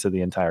listen to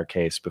the entire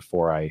case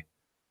before I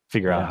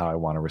figure out how I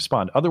want to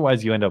respond.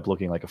 Otherwise, you end up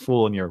looking like a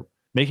fool and you're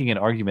making an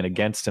argument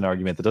against an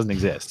argument that doesn't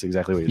exist.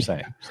 Exactly what you're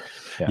saying.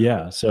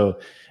 Yeah. So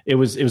it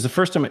was the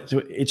first time. So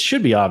it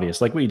should be obvious,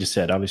 like what you just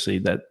said, obviously,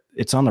 that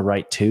it's on the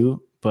right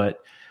too. But,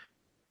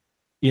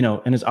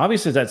 and as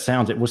obvious as that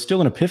sounds, it was still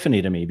an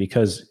epiphany to me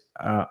because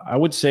I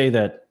would say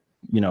that,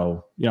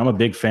 I'm a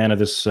big fan of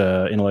this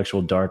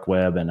intellectual dark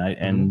web.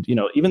 And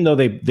even though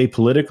they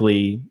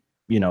politically,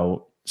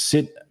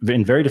 sit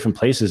in very different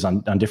places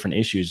on different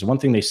issues, the one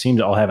thing they seem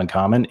to all have in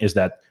common is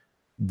that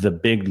the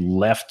big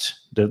left,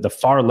 the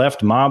far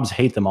left mobs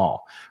hate them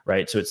all,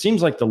 right? So it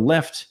seems like the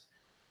left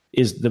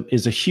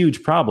is a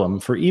huge problem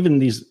for even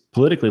these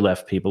politically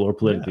left people or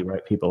politically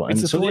right people. And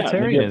it's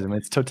authoritarianism.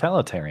 It's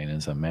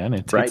totalitarianism, man.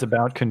 It's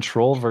about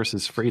control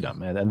versus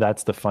freedom. And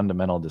that's the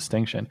fundamental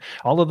distinction.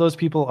 All of those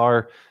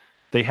people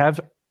they have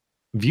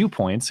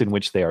viewpoints in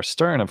which they are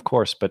stern, of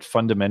course, but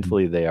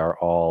fundamentally they are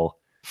all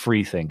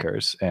free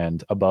thinkers.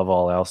 And above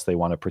all else, they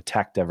want to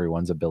protect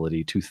everyone's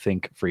ability to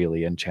think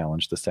freely and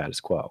challenge the status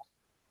quo.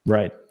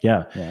 Right.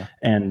 Yeah.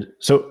 And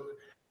so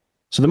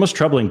the most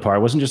troubling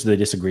part wasn't just that they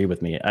disagree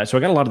with me. So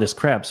I got a lot of this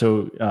crap.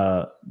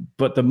 So,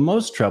 but the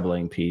most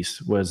troubling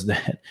piece was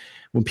that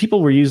when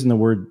people were using the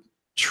word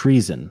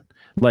treason,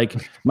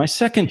 like my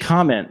second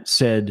comment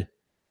said,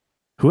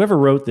 whoever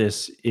wrote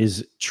this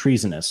is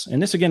treasonous.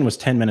 And this again was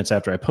 10 minutes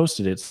after I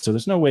posted it. So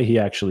there's no way he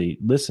actually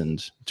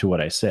listened to what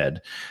I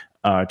said.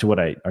 To what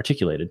I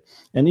articulated,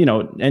 and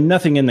and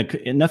nothing in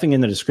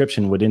the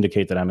description would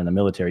indicate that I'm in the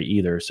military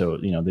either. So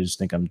they just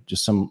think I'm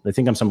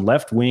some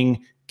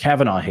left-wing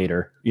Kavanaugh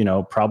hater,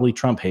 probably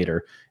Trump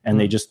hater, and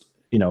they just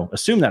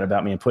assume that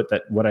about me and put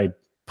that what I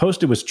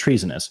posted was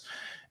treasonous.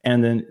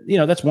 And then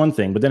that's one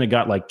thing, but then it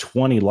got like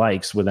 20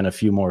 likes within a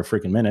few more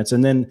freaking minutes,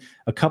 and then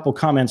a couple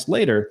comments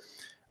later,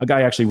 a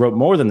guy actually wrote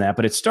more than that,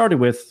 but it started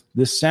with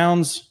 "This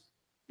sounds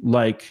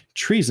like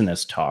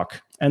treasonous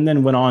talk," and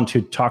then went on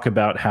to talk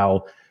about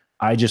how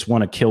I just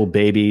want to kill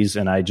babies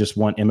and I just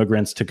want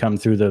immigrants to come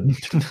through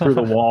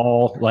the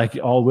wall, like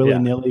all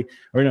willy-nilly,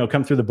 or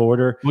come through the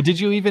border. Well,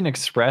 did you even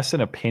express an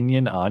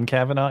opinion on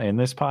Kavanaugh in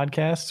this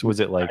podcast? Was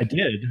it like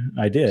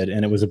I did,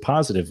 and it was a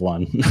positive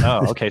one.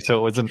 Oh, okay. So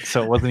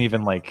it wasn't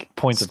even like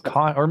points of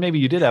caution, or maybe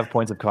you did have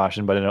points of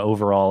caution, but an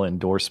overall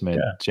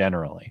endorsement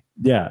generally.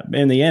 Yeah.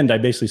 In the end, I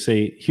basically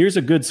say, here's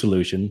a good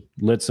solution.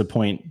 Let's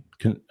appoint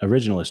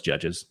originalist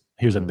judges.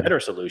 Here's a better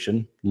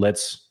solution.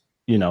 Let's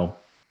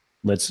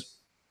let's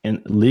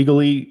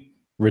legally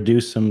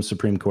reduce some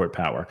Supreme Court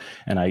power.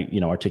 And I,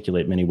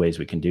 articulate many ways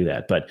we can do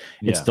that. But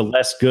it's the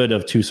less good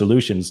of two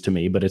solutions to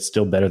me, but it's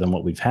still better than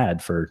what we've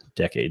had for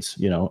decades,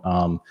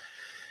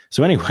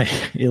 So anyway,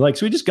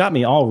 so he just got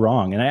me all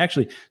wrong.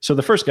 And so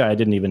the first guy I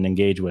didn't even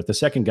engage with. The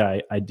second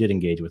guy I did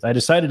engage with. I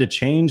decided to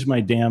change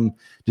my damn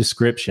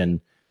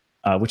description,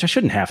 which I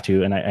shouldn't have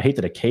to. And I hate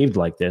that I caved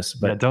like this,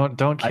 but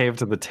don't cave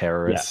to the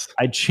terrorists.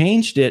 I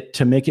changed it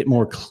to make it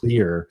more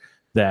clear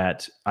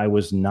that I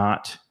was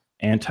not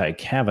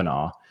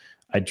anti-Kavanaugh.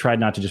 I tried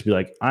not to just be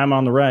like, I'm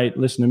on the right,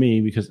 listen to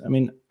me, because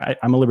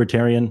I'm a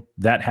libertarian.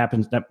 That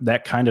happens.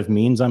 That kind of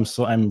means I'm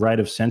right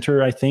of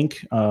center. I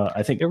think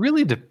it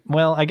really.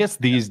 Well, I guess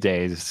these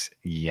days,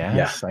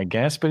 yes, I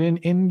guess. But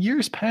in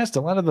years past,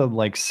 a lot of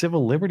the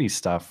civil liberties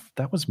stuff,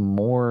 that was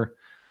more.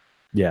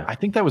 Yeah, I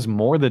think that was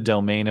more the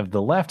domain of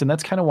the left, and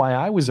that's kind of why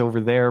I was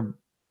over there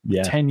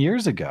 10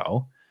 years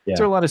ago. Yeah.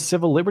 There are a lot of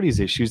civil liberties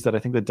issues that I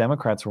think the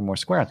Democrats were more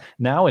square on.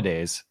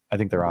 Nowadays, I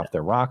think they're off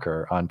their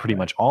rocker on pretty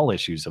much all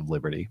issues of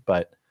liberty.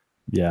 But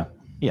yeah.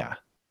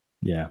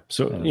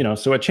 So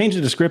so I changed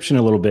the description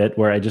a little bit,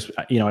 where I just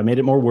I made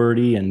it more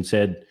wordy and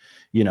said,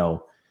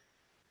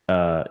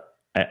 I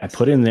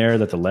put in there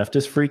that the left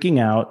is freaking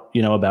out,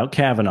 about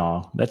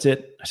Kavanaugh. That's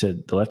it. I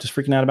said the left is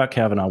freaking out about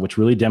Kavanaugh, which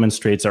really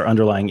demonstrates our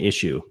underlying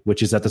issue,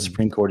 which is that the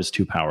Supreme Court is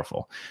too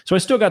powerful. So I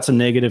still got some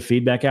negative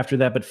feedback after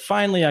that, but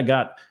finally I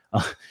got.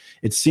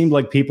 It seemed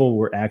like people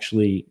were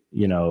actually,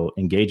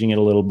 engaging it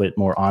a little bit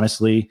more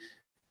honestly,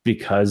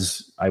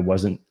 because I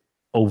wasn't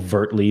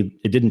overtly.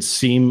 It didn't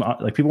seem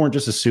like people weren't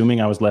just assuming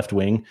I was left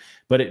wing,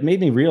 but it made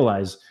me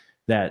realize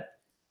that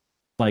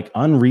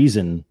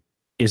unreason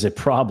is a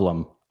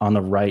problem on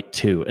the right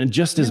too, and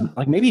just as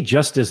maybe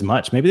just as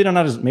much. Maybe they're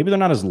not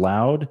as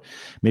loud.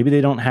 Maybe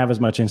they don't have as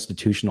much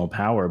institutional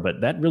power.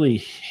 But that really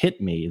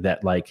hit me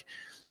that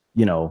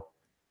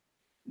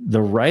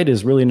the right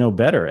is really no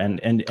better. And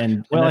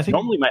I think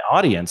normally my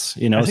audience,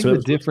 I think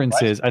the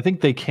difference is, I think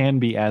they can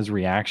be as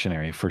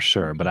reactionary for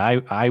sure. But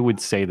I would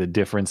say the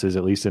difference is,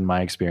 at least in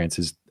my experience,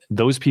 is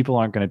those people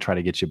aren't going to try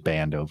to get you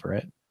banned over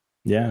it.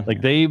 Yeah.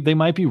 They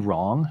might be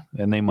wrong,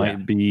 and they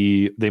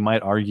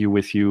might argue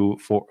with you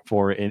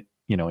for it,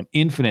 an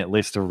infinite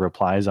list of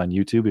replies on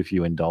YouTube if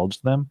you indulge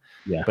them.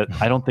 Yeah. But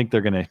I don't think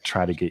they're going to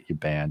try to get you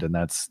banned. And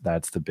that's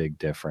the big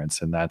difference.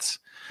 And that's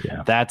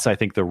I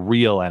think the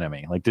real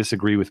enemy.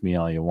 Disagree with me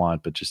all you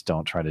want, but just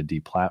don't try to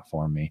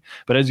deplatform me.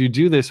 But as you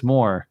do this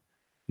more,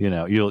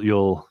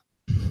 you'll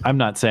I'm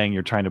not saying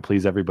you're trying to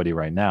please everybody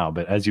right now,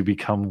 but as you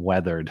become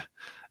weathered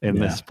in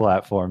this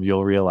platform,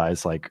 you'll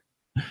realize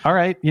all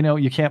right,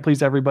 you can't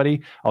please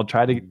everybody. I'll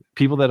try to,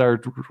 people that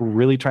are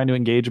really trying to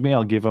engage me,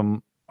 I'll give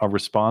them a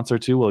response or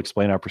two. We'll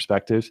explain our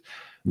perspectives.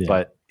 Yeah.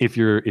 But if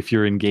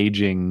you're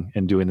engaging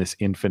and doing this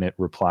infinite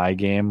reply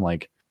game,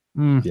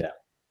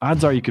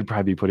 odds are you could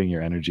probably be putting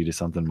your energy to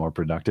something more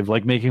productive,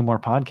 like making more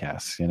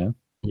podcasts,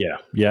 Yeah.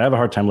 I have a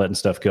hard time letting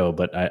stuff go,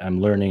 but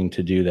I'm learning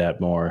to do that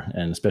more.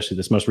 And especially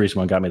this most recent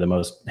one got me the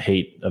most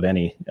hate of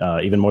any,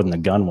 even more than the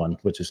gun one,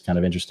 which is kind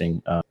of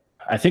interesting.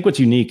 I think what's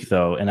unique,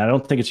 though, and I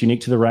don't think it's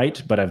unique to the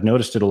right, but I've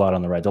noticed it a lot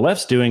on the right. The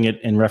left's doing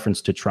it in reference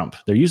to Trump.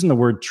 They're using the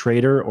word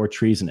traitor or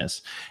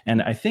treasonous.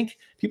 And I think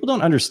people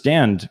don't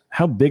understand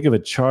how big of a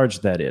charge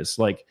that is.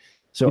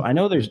 So I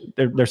know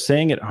they're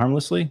saying it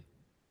harmlessly.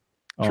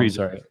 Oh, I'm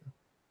sorry.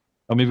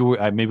 Oh, maybe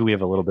we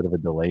have a little bit of a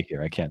delay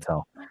here. I can't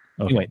tell.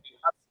 Okay. Anyway,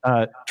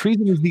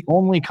 treason is the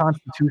only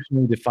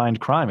constitutionally defined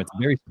crime. It's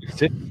very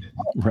specific.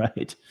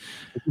 Right.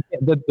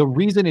 The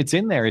reason it's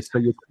in there is so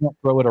you can't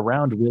throw it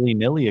around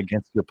willy-nilly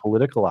against your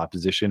political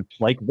opposition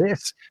like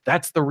this.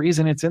 That's the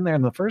reason it's in there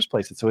in the first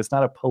place. So it's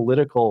not a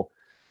political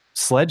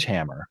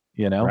sledgehammer,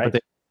 right. But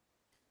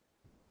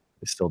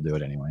they still do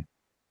it anyway.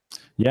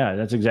 Yeah,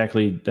 that's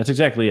exactly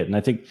it. And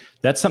I think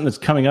that's something that's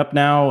coming up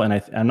now.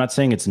 And I'm not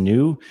saying it's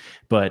new,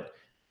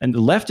 and the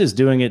left is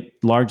doing it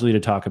largely to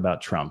talk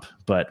about Trump.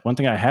 But one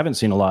thing I haven't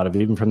seen a lot of,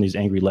 even from these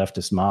angry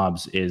leftist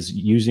mobs, is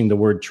using the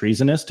word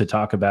treasonous to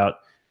talk about.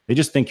 They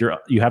just think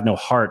you have no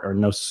heart or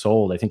no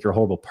soul. They think you're a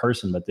horrible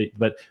person.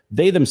 But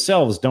they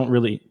themselves don't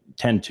really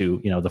tend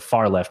to. The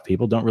far left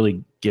people don't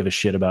really give a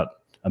shit about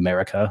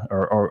America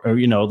or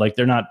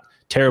they're not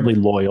terribly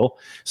loyal.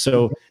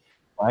 So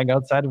flag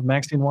outside of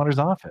Maxine Waters'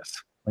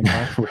 office.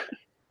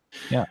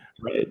 Yeah.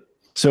 Right.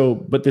 So,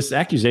 but this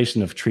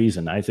accusation of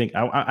treason, I think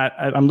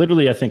I'm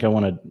literally, I think I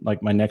want to,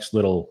 my next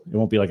little, it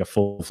won't be like a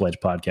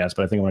full-fledged podcast,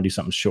 but I think I want to do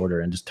something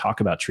shorter and just talk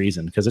about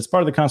treason, because it's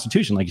part of the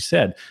Constitution. Like you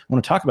said, I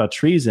want to talk about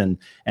treason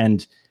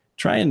and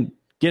try and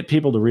get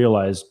people to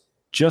realize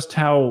just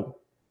how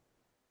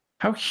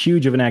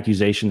huge of an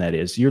accusation that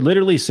is. You're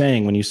literally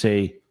saying, when you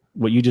say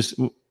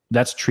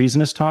that's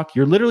treasonous talk,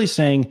 you're literally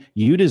saying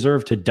you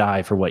deserve to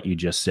die for what you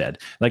just said.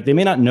 They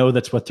may not know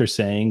that's what they're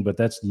saying, but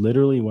that's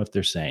literally what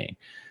they're saying.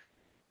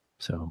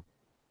 So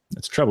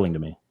it's troubling to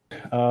me.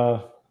 I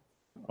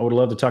would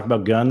love to talk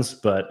about guns,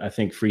 but I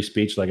think free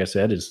speech, like I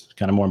said, is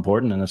kind of more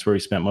important, and that's where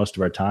we spent most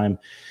of our time.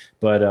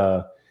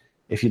 But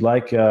if you'd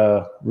like,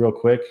 real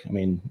quick, I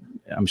mean,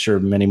 I'm sure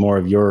many more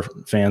of your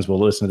fans will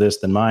listen to this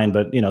than mine,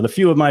 but the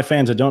few of my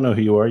fans that don't know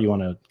who you are, you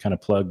want to kind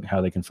of plug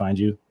how they can find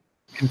you?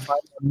 You can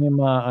find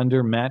him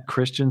under Matt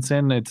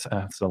Christensen. It's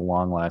a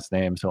long last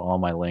name, so all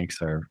my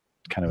links are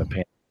kind of a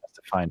pain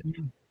to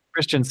find.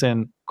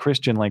 Christensen,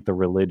 Christian like the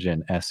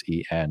religion,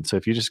 SEN. So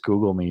if you just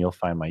Google me, you'll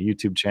find my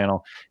YouTube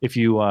channel. If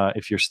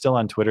you're still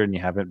on Twitter and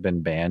you haven't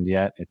been banned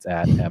yet, it's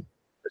at M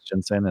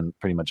Christensen, and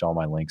pretty much all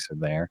my links are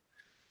there.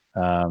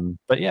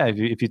 But yeah,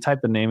 if you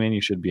type the name in,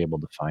 you should be able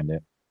to find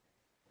it.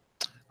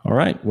 All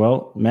right.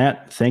 Well,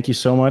 Matt, thank you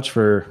so much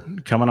for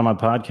coming on my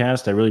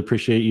podcast. I really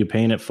appreciate you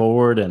paying it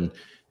forward and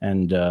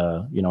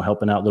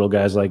helping out little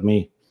guys like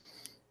me.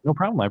 No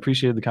problem. I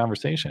appreciated the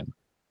conversation.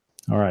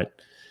 All right.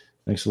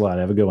 Thanks a lot.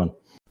 Have a good one.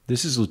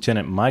 This is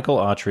Lieutenant Michael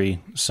Autry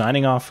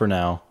signing off for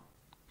now.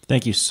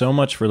 Thank you so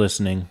much for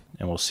listening,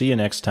 and we'll see you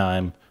next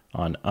time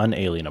on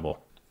Unalienable.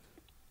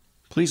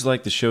 Please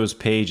like the show's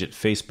page at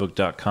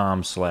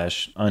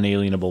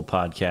facebook.com/Unalienable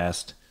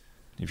podcast.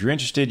 If you're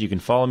interested, you can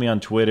follow me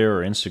on Twitter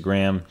or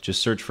Instagram.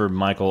 Just search for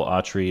Michael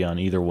Autry on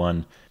either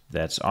one.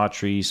 That's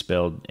Autry,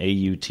 spelled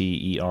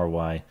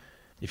Autery.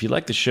 If you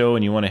like the show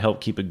and you want to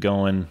help keep it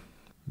going,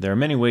 there are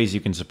many ways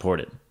you can support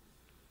it.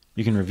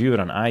 You can review it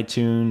on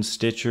iTunes,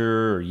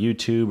 Stitcher, or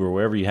YouTube, or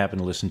wherever you happen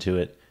to listen to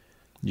it.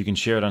 You can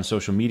share it on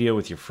social media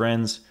with your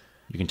friends.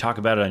 You can talk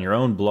about it on your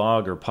own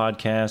blog or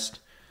podcast.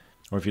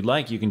 Or if you'd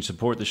like, you can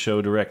support the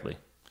show directly.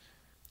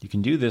 You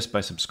can do this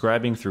by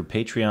subscribing through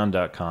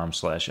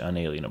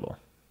patreon.com/unalienable.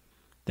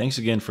 Thanks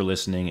again for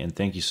listening, and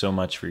thank you so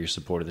much for your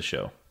support of the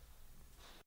show.